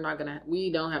we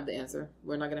don't have the answer.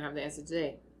 We're not going to have the answer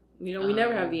today. We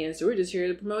never have the answer. We're just here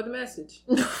to promote the message.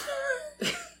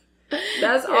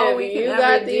 That's all we can ever do. You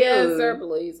got the answer,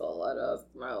 please let us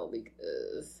know,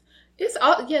 because it's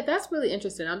all, that's really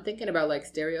interesting. I'm thinking about like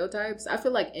stereotypes. I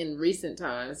feel like in recent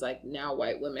times, like now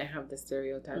white women have the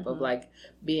stereotype of like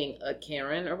being a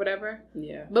Karen or whatever.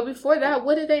 Yeah. But before that,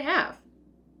 what did they have?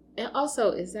 And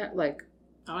also, is that like,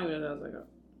 I don't even know what that was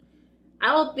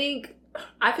like.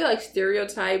 I feel like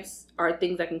stereotypes are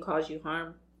things that can cause you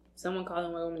harm. someone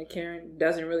calling white women a Karen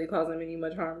doesn't really cause them any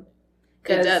much harm.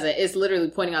 It doesn't. It's literally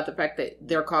pointing out the fact that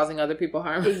they're causing other people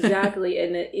harm. Exactly.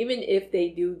 And even if they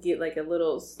do get like a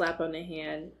little slap on the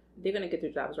hand, they're going to get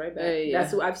their jobs right back.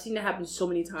 That's what I've seen it happen so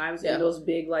many times in those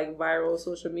big like viral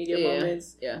social media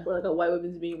moments where like a white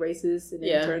woman's being racist and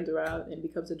then turns around and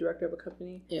becomes a director of a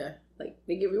company. Yeah. Like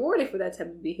they get rewarded for that type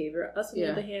of behavior. Us on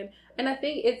the other hand. And I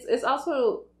think it's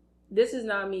also, this is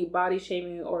not me body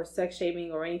shaming or sex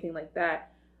shaming or anything like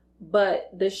that,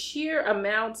 but the sheer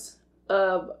amount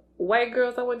of white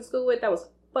girls I went to school with that was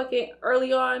fucking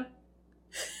early on.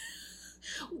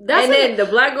 Then the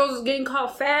black girls was getting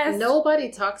caught fast. Nobody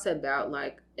talks about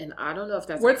like, and I don't know if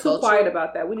that's we're too quiet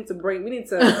about that. We need to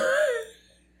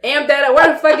amp that up.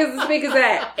 Where the fuck is the speakers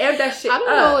at? Amp that shit up. I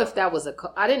don't know if that was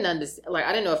I didn't understand. Like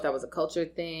I didn't know if that was a culture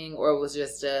thing or it was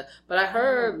just but I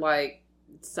heard like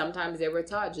sometimes they were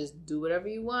taught just do whatever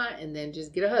you want and then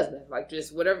just get a husband. Like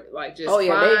just whatever. Like just they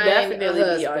definitely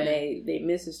be on they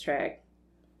Mrs. track.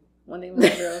 One thing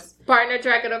with girls. Partner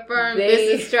track at a firm,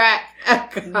 business track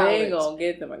at college. They ain't gonna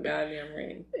get them a goddamn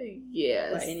ring.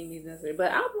 Yes. By any means necessary.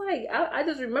 But I'm like, I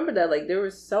just remember that, like, there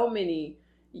were so many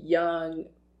young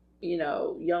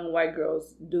white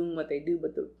girls doing what they do,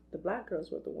 but the black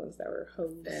girls were the ones that were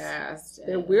hoes. Fast.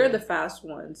 We're the fast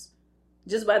ones.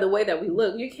 Just by the way that we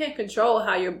look. You can't control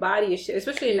how your body is,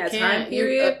 especially in that time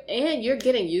period. And you're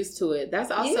getting used to it.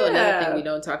 That's also another thing we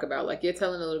don't talk about. Like, you're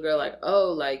telling a little girl, like,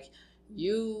 oh, like,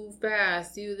 you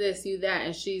fast, you this, you that,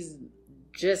 and she's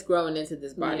just growing into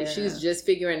this body. She's just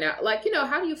figuring out, like,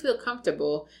 how do you feel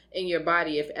comfortable in your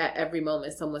body if at every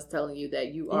moment someone's telling you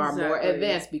that you are more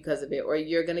advanced because of it, or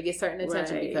you're going to get certain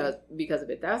attention because of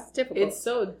it? That's difficult. It's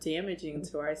so damaging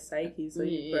to our psyche. So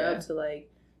you grow up to, like,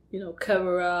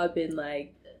 cover up and,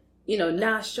 like,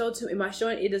 not show to, am I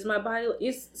showing it? Does my body,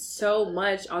 it's so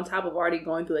much on top of already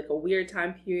going through, like, a weird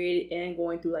time period and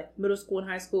going through, like, middle school and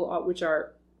high school, which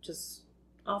are just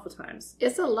awful times.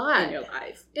 It's a lot in your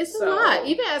life. It's a lot.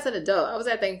 Even as an adult, I was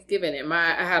at Thanksgiving and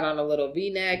I had on a little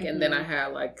V-neck and then I had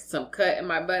like some cut in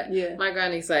my butt. Yeah. My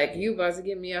granny's like, "You about to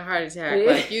give me a heart attack?"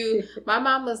 Yeah. Like my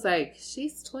mom was like,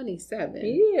 "She's 27."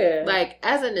 Yeah. Like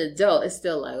as an adult, it's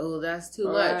still like, "Oh, that's too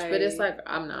much," but it's like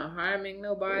I'm not harming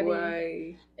nobody.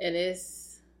 Right. And it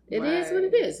is what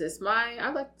it is. I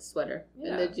like the sweater.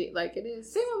 Yeah. And like it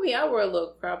is. Same with me. I wear a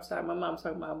little crop top. My mom's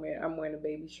talking about I'm wearing a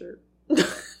baby shirt.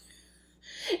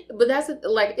 But that's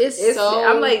like it's so.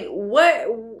 I'm like,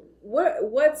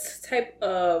 what type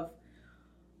of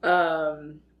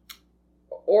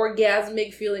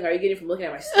orgasmic feeling are you getting from looking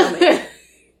at my stomach?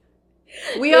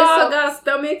 We all got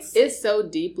stomachs. It's so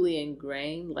deeply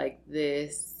ingrained, like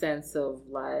this sense of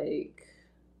like,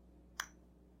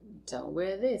 don't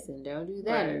wear this and don't do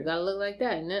that. Right. And you gotta look like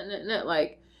that. No.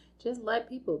 Like, just let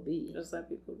people be. Just let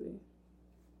people be.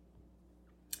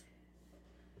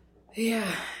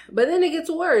 Yeah, but then it gets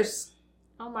worse.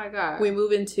 Oh my God. We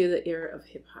move into the era of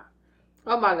hip hop.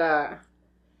 Oh my God.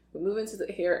 We move into the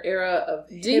era of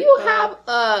hip hop. Do you have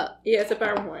Yeah, it's a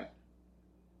PowerPoint.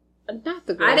 Not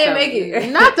the girls. I didn't make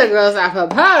it. Not the girls off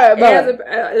of her.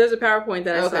 There's a PowerPoint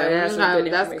that I said.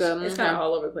 That's good. It's kind of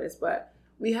all over the place, but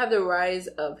we have the rise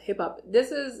of hip hop.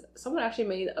 This is someone actually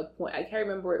made a point. I can't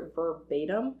remember it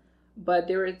verbatim, but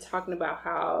they were talking about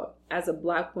how as a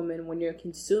black woman, when you're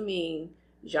consuming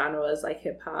genres like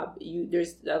hip hop,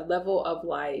 there's a level of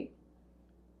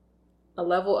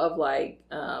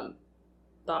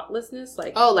thoughtlessness,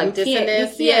 like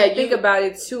dissonance. You can't think about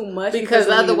it too much because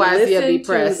otherwise you'll be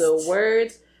pressed. The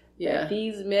words that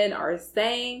these men are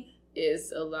saying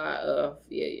is a lot of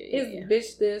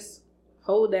bitch this,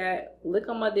 hold that, lick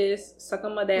on my this, suck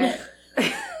on my that.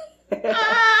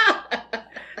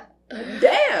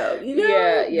 Damn, you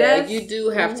do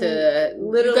have to.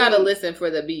 You gotta listen for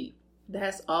the beat.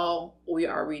 That's all we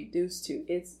are reduced to.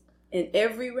 It's in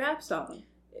every rap song.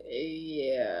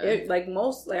 Yeah.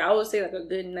 I would say like a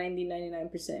good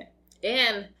 99%.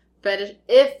 And fetish,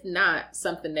 if not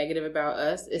something negative about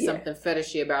us, it's something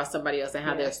fetishy about somebody else and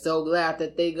how they're so glad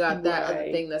that they got that other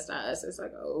thing that's not us. It's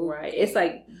like, oh. Right. It's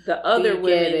like the other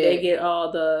women, they get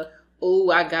all the...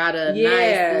 Oh, I got a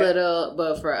nice little...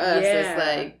 But for us, it's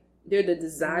like... They're the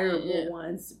desirable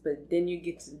ones, but then you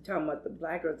get to talking about the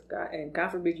black girls, and God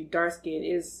forbid you dark skin,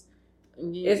 it's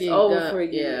over for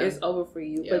you. Yeah. It's over for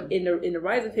you. Yeah. But in the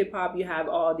rise of hip hop, you have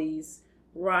all these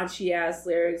raunchy ass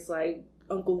lyrics like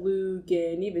Uncle Luke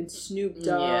and even Snoop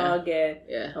Dogg and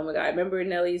oh my God, remember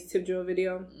Nelly's Tip Drill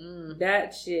video?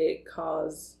 That shit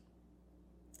caused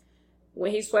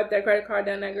when he swiped that credit card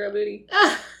down that girl booty.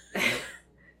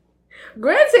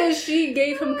 Granted, she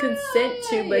gave him consent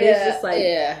to, but it's just like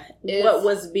what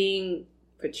was being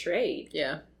portrayed.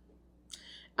 Yeah.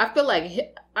 I feel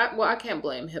like I can't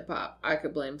blame hip hop. I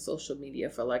could blame social media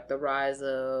for like the rise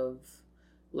of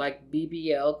like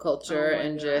BBL culture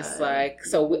and God. just like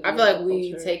I feel like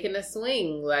we culture. taking a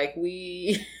swing, like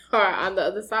we are on the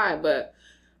other side, but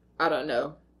I don't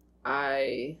know.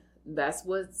 That's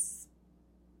what's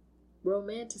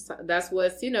romanticized. That's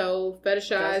what's fetishized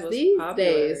That's what's these popular,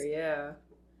 days. Yeah.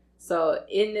 So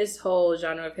in this whole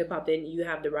genre of hip hop, then you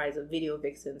have the rise of video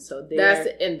vixens. So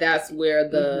that's where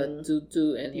the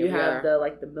tutu and you have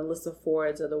the Melissa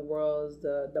Fords of the world,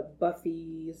 the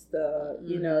Buffys, the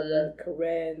the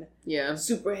Karen,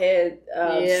 Superhead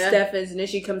Steffens, and then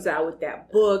she comes out with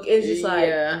that book. It's just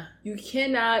like you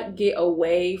cannot get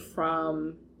away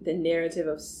from the narrative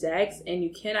of sex, and you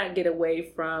cannot get away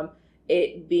from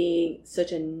it being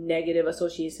such a negative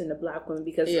association to Black women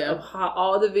because of how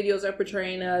all the videos are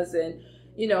portraying us, and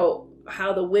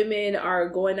how the women are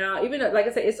going out. Even like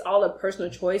I said, it's all a personal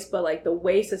choice, but like the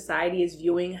way society is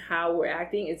viewing how we're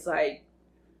acting, it's like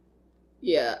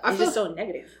it's just so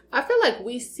negative. I feel like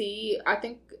we see. I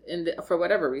think, for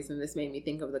whatever reason, this made me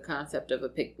think of the concept of a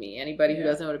pick-me. Anybody who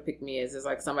doesn't know what a pick-me is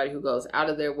like somebody who goes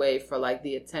out of their way for like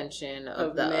the attention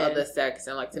of the other sex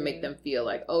and like to make them feel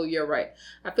like, oh, you're right.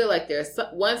 I feel like there's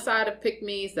one side of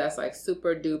pick-me's that's like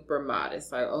super duper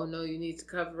modest, like, oh no, you need to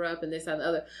cover up and this and the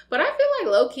other. But I feel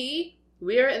like low key,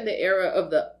 we are in the era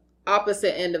of the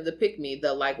opposite end of the pick-me.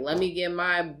 The like, let me get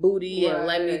my booty and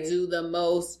let me do the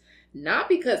most. Not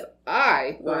because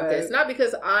I want this, not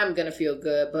because I'm going to feel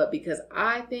good, but because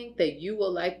I think that you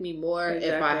will like me more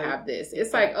if I have this.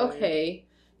 It's like, okay,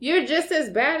 you're just as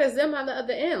bad as them on the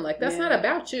other end. Like, that's not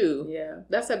about you. Yeah.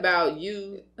 That's about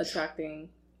you attracting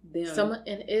them.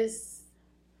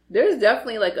 There's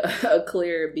definitely like a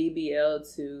clear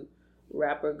BBL to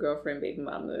rapper, girlfriend, baby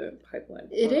mama pipeline.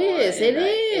 It is.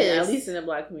 At least in the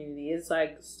Black community, it's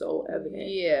like so evident.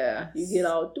 Yeah. You get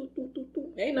all doo.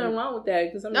 Ain't nothing wrong with that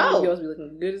because some of these girls be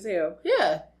looking good as hell.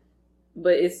 Yeah.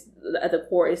 But it's at the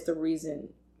core, it's the reason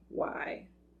why.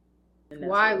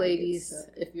 Why, ladies?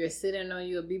 If you're sitting on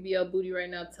your BBL booty right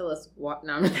now, tell us what.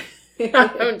 No,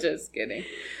 I'm just kidding.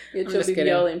 Get your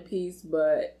BBL in peace,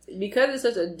 but because it's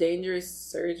such a dangerous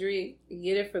surgery,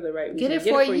 get it for the right reason. Get it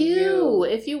for you.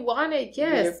 If you want it,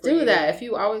 yes, do that. If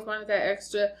you always wanted that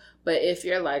extra, but if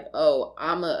you're like, oh,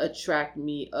 I'ma attract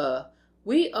me oh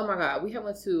my God, we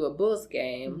went to a Bulls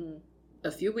game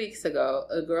a few weeks ago.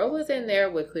 A girl was in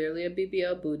there with clearly a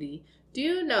BBL booty. Do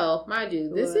you know, mind you,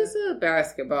 this is a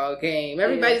basketball game.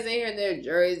 Everybody's in here in their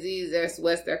jerseys, their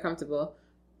sweats, they're comfortable.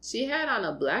 She had on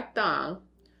a black thong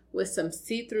with some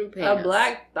see-through pants. A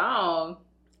black thong?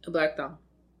 A black thong.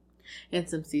 And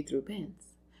some see-through pants.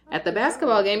 At the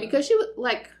basketball game, because she was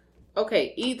like,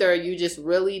 okay, either you just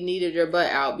really needed your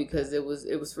butt out because it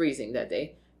was freezing that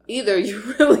day. Either you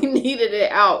really needed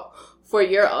it out for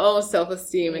your own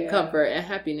self-esteem and comfort and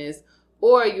happiness,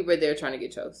 or you were there trying to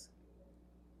get chose.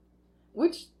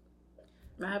 Which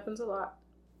that happens a lot.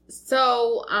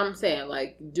 So I'm saying,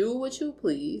 like, do what you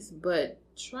please, but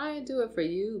try and do it for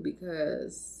you,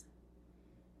 because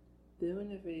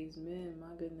doing it for these men,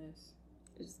 my goodness,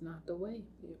 it's not the way.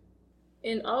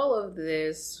 In all of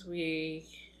this,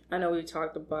 I know we've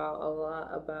talked about a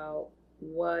lot about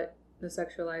what the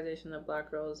sexualization of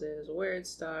Black girls is, where it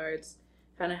starts,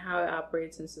 kind of how it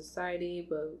operates in society,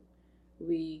 but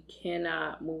we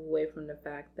cannot move away from the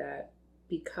fact that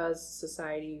because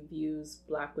society views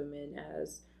Black women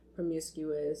as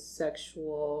promiscuous,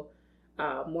 sexual,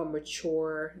 more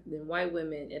mature than white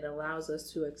women, it allows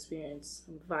us to experience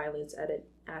violence at an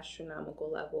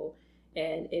astronomical level,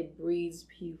 and it breeds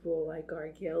people like R.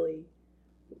 Kelly.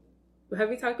 Have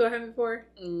we talked about him before?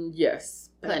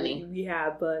 Yes, plenty. We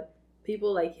have, but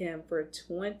people like him for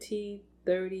 20,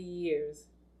 30 years,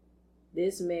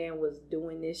 this man was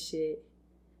doing this shit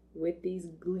with these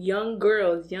young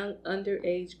girls, young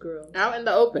underage girls. Out in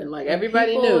the open, like, and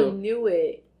everybody knew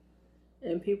it.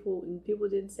 And people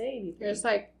didn't say anything. It's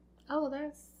like, oh,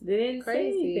 they didn't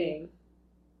crazy. Say anything.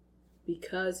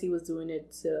 Because he was doing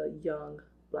it to young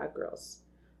Black girls.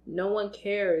 No one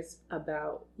cares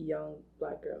about young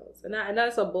Black girls. And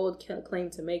that's a bold claim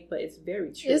to make, but it's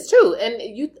very true. It's true. And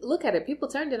you look at it, people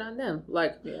turned it on them.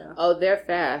 Like, oh, they're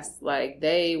fast. Like,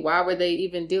 why were they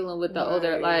even dealing with the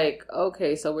older? Like,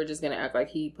 okay, so we're just going to act like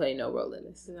he played no role in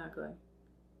this. Exactly.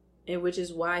 And which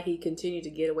is why he continued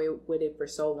to get away with it for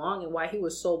so long, and why he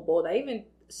was so bold. I even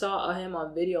saw him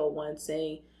on video once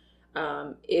saying,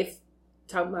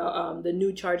 talking about the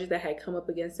new charges that had come up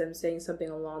against them, saying something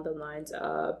along the lines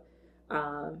of,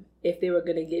 if they were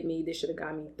going to get me, they should have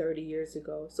got me 30 years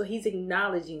ago. So he's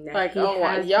acknowledging that. Like,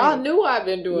 y'all knew I've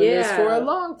been doing this for a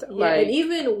long time. Yeah, and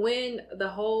even when the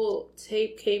whole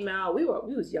tape came out, we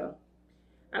was young.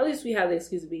 at least we have the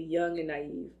excuse to be young and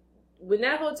naive. When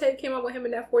that whole tape came out with him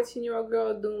and that 14-year-old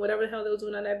girl doing whatever the hell they was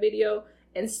doing on that video,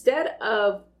 instead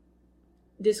of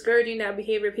discouraging that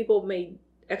behavior, people made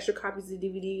extra copies of the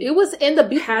DVD. It was in the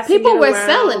people were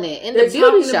selling it in the beauty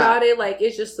talking shop about it like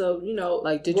it's just a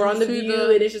like we're on the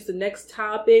View and it's just the next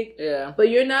topic. Yeah, but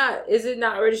you're not. Is it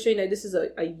not registering that this is a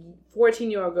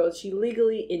 14-year-old girl? She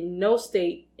legally in no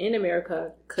state in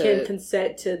America can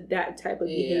consent to that type of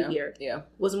behavior. Yeah,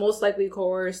 was most likely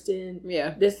coerced in.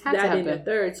 Yeah, this that and the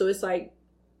third. So it's like,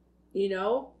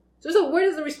 So where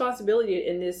does the responsibility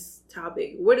in this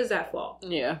topic? Where does that fall?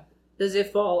 Yeah. Does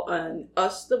it fall on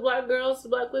us, the black girls, the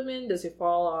black women? Does it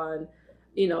fall on,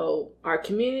 our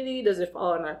community? Does it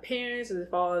fall on our parents? Does it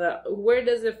fall on where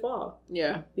does it fall?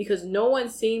 Yeah. Because no one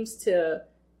seems to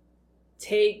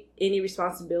take any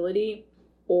responsibility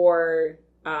or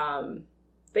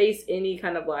face any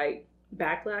kind of like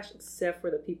backlash except for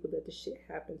the people that the shit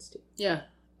happens to. Yeah,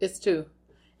 it's true.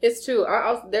 It's true.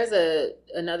 There's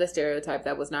another stereotype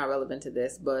that was not relevant to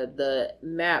this, but the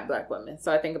mad black women.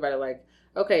 So I think about it like,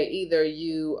 okay, either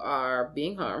you are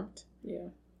being harmed,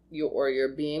 you're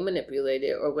being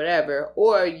manipulated or whatever,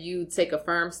 or you take a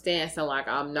firm stance and like,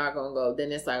 I'm not gonna go.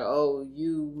 Then it's like, oh,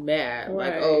 you mad,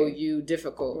 right. Like, oh, you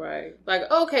difficult, right? Like,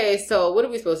 okay, so what are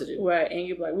we supposed to do? Right, and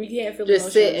you're like, we can't feel just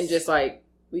emotions. sit and just like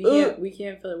we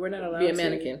can't feel it. We're not allowed be a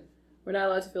mannequin. We're not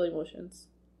allowed to feel emotions.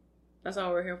 That's not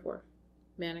what we're here for.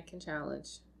 Mannequin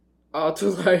challenge. All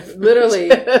through life. Literally.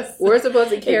 We're supposed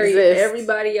to carry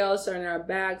everybody else on our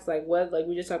backs. Like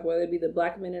we just talked, whether it be the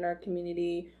black men in our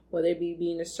community, whether it be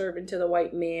being a servant to the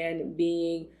white man,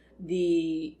 being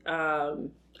the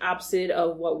opposite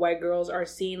of what white girls are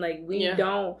seeing. Like we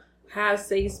don't have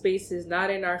safe spaces, not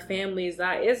in our families.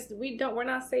 We're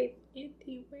not safe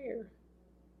anywhere.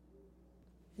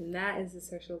 And that is the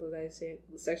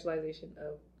sexualization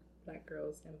of black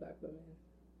girls and black women.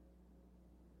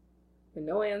 With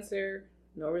no answer,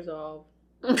 no resolve.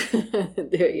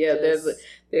 There's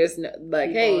no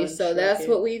like, hey, so that's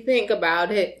what we think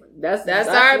about it. That's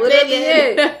our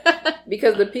opinion.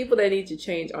 Because the people that need to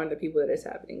change aren't the people that it's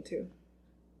happening to.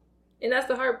 And that's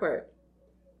the hard part.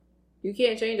 You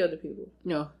can't change other people.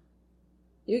 No.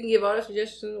 You can give all the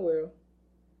suggestions in the world.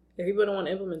 If people don't want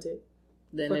to implement it,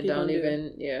 then it don't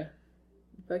even, what the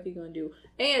fuck you gonna do?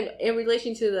 And in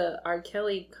relation to the R.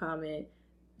 Kelly comment,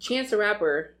 Chance the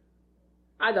Rapper,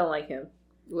 I don't like him.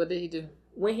 What did he do?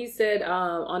 When he said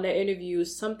on that interview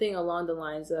something along the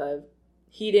lines of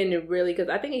he didn't really, because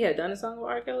I think he had done a song with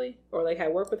R. Kelly or like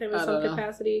had worked with him in some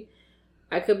capacity.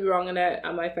 I could be wrong on that.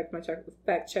 I might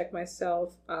fact check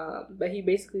myself. But he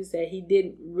basically said he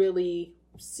didn't really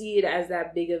see it as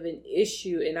that big of an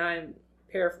issue, and I'm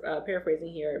paraphrasing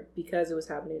here, because it was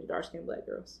happening to dark-skinned black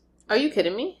girls. Are you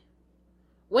kidding me?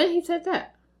 When he said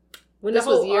that? When this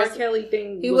the whole R. Kelly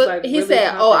thing he was like he really said,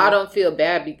 happening. "Oh, I don't feel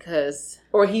bad because,"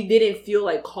 or he didn't feel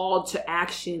like called to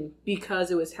action because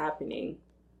it was happening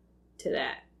to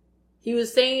that. He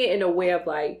was saying it in a way of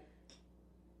like,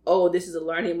 "Oh, this is a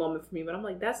learning moment for me," but I'm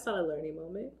like, that's not a learning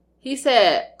moment. He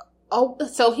said, "Oh,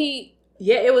 so he."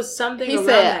 Yeah, it was something. He around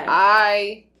said, that.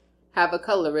 "I have a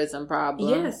colorism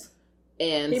problem." Yes.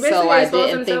 And so I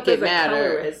didn't think it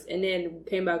mattered. And then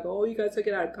came back, oh, you guys took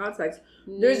it out of context.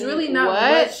 There's really not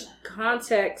much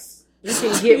context you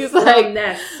can get from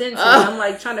that sentence. I'm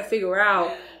like trying to figure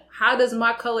out, how does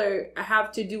my color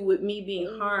have to do with me being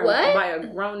harmed by a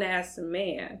grown-ass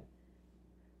man?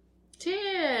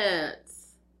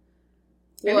 Chance.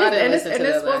 Well, and it's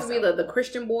supposed to be the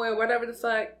Christian boy or whatever the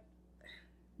fuck.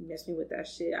 Mess me with that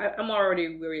shit. I'm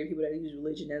already weary of people that use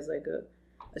religion as like a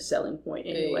selling point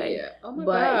anyway. Yeah. Oh my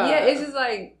God. God. Yeah, it's just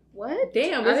like, what?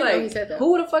 Damn, it's like,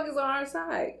 who the fuck is on our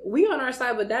side? We on our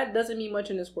side, but that doesn't mean much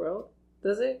in this world,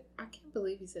 does it? I can't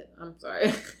believe he said, I'm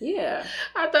sorry. Yeah.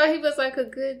 I thought he was like a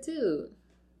good dude.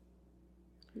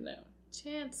 No.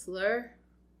 Chancellor.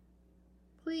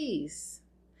 Please.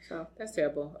 So that's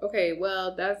terrible. Okay,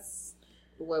 well, that's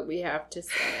what we have to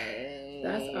say.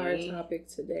 That's our topic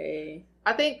today.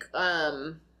 I think,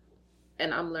 and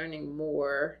I'm learning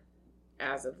more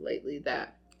as of lately,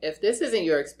 that if this isn't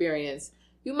your experience,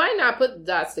 you might not put the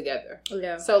dots together.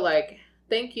 Yeah. So, like,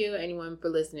 thank you, anyone, for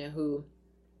listening who,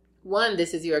 one,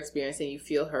 this is your experience and you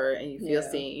feel heard and you feel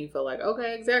seen. You feel like,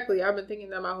 okay, exactly. I've been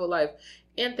thinking that my whole life.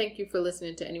 And thank you for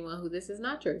listening to anyone who this is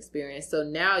not your experience. So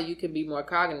now you can be more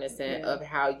cognizant of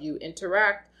how you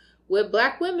interact with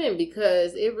black women,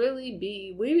 because it really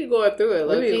we be going through it.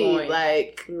 We be going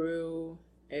like through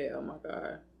it. Oh my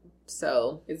God.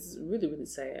 So it's really, really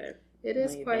sad. It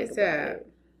is quite sad.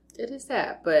 It is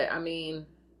sad, but I mean,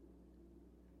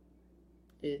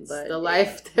 it's the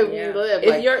life that we live.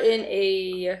 If you're in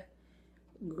a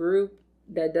group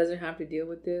that doesn't have to deal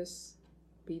with this,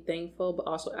 be thankful, but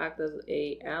also act as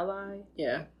a ally.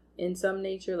 Yeah. In some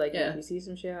nature, like Yeah. if you see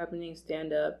some shit happening,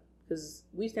 stand up, because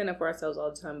we stand up for ourselves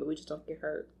all the time, but we just don't get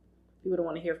hurt. People don't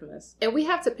want to hear from us, and we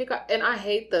have to pick up. And I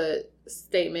hate the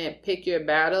statement "pick your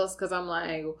battles" because I'm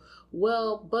like,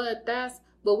 well, but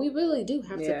we really do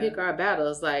have to pick our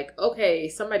battles. Like, okay,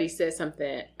 somebody said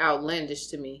something outlandish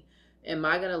to me. Am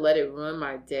I gonna let it ruin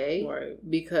my day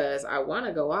because I want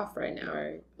to go off right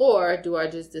now, or do I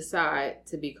just decide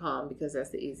to be calm because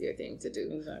that's the easier thing to do?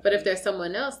 Exactly. But if there's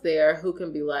someone else there who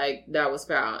can be like, that was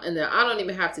foul, and then I don't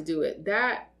even have to do it,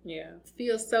 that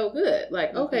feels so good.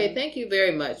 Like, okay, thank you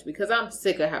very much, because I'm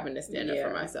sick of having to stand up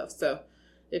for myself. So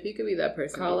if you could be that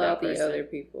person, call out the person. other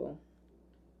people.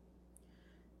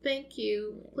 Thank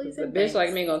you. Please. A bitch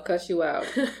like me gonna cuss you out.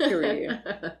 Period.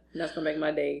 That's gonna make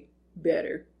my day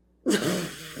better.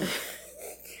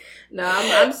 No,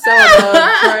 I'm so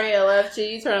above turning a left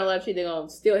cheek. You turn a left cheek, they're gonna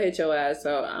still hit your ass.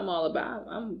 So I'm all about.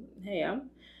 I'm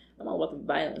all about the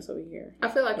violence over here. I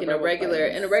feel like in a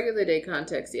regular day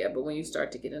context, but when you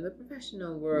start to get in the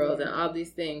professional world and all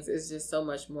these things, it's just so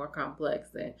much more complex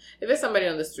than if it's somebody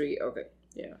on the street. Okay,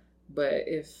 but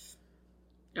if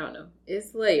I don't know,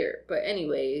 it's layered. But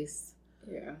anyways,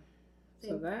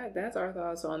 So that's our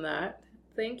thoughts on that.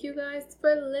 Thank you guys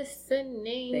for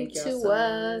listening to so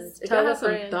us. If y'all have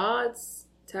some thoughts,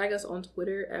 tag us on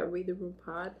Twitter at Read the Room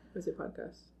Pod. What's your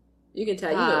podcast? You can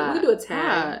tag. We can do a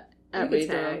tag. At Read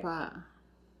the Room Pod.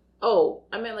 Oh,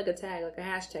 I meant like a tag, like a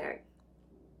hashtag.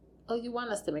 Oh, you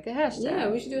want us to make a hashtag? Yeah,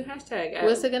 we should do a hashtag.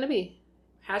 What's it gonna be?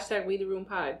 Hashtag Read the Room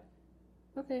Pod.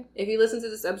 Okay. If you listen to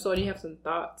this episode and you have some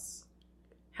thoughts,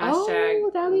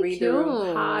 hashtag Read the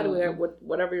Room Pod,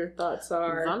 whatever your thoughts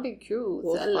are. That'd be cute.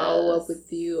 We'll follow up with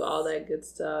you, all that good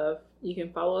stuff. You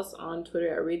can follow us on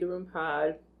Twitter at Read the Room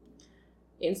Pod.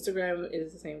 Instagram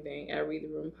is the same thing, at Read the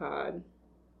Room Pod.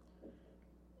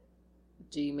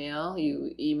 Gmail,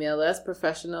 you email us,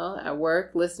 professional at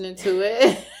work, listening to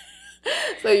it.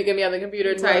 So you can be on the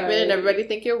computer typing and everybody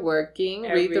think you're working.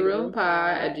 Read the Room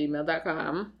Pod at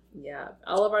gmail.com. Yeah,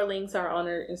 all of our links are on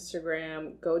our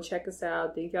Instagram. Go check us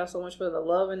out. Thank y'all so much for the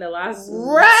love in the last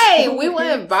we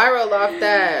went viral off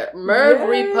that. Merv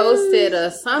reposted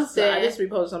or something. So I just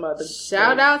reposted something about the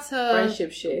shout out to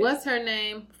friendship shit. What's her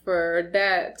name for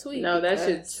that tweet? No, that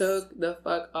shit took the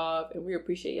fuck off, and we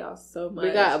appreciate y'all so much.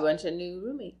 We got a bunch of new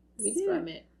roommates. We did. From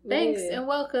it. Thanks and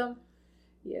welcome.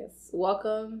 Yes,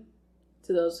 welcome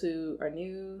to those who are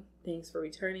new. Thanks for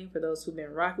returning. For those who've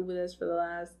been rocking with us for the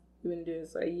last. We've been doing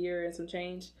this a year and some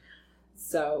change.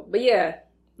 So, but yeah,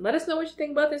 let us know what you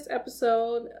think about this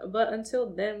episode. But until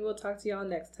then, we'll talk to y'all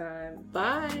next time.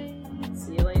 Bye.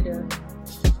 See you later.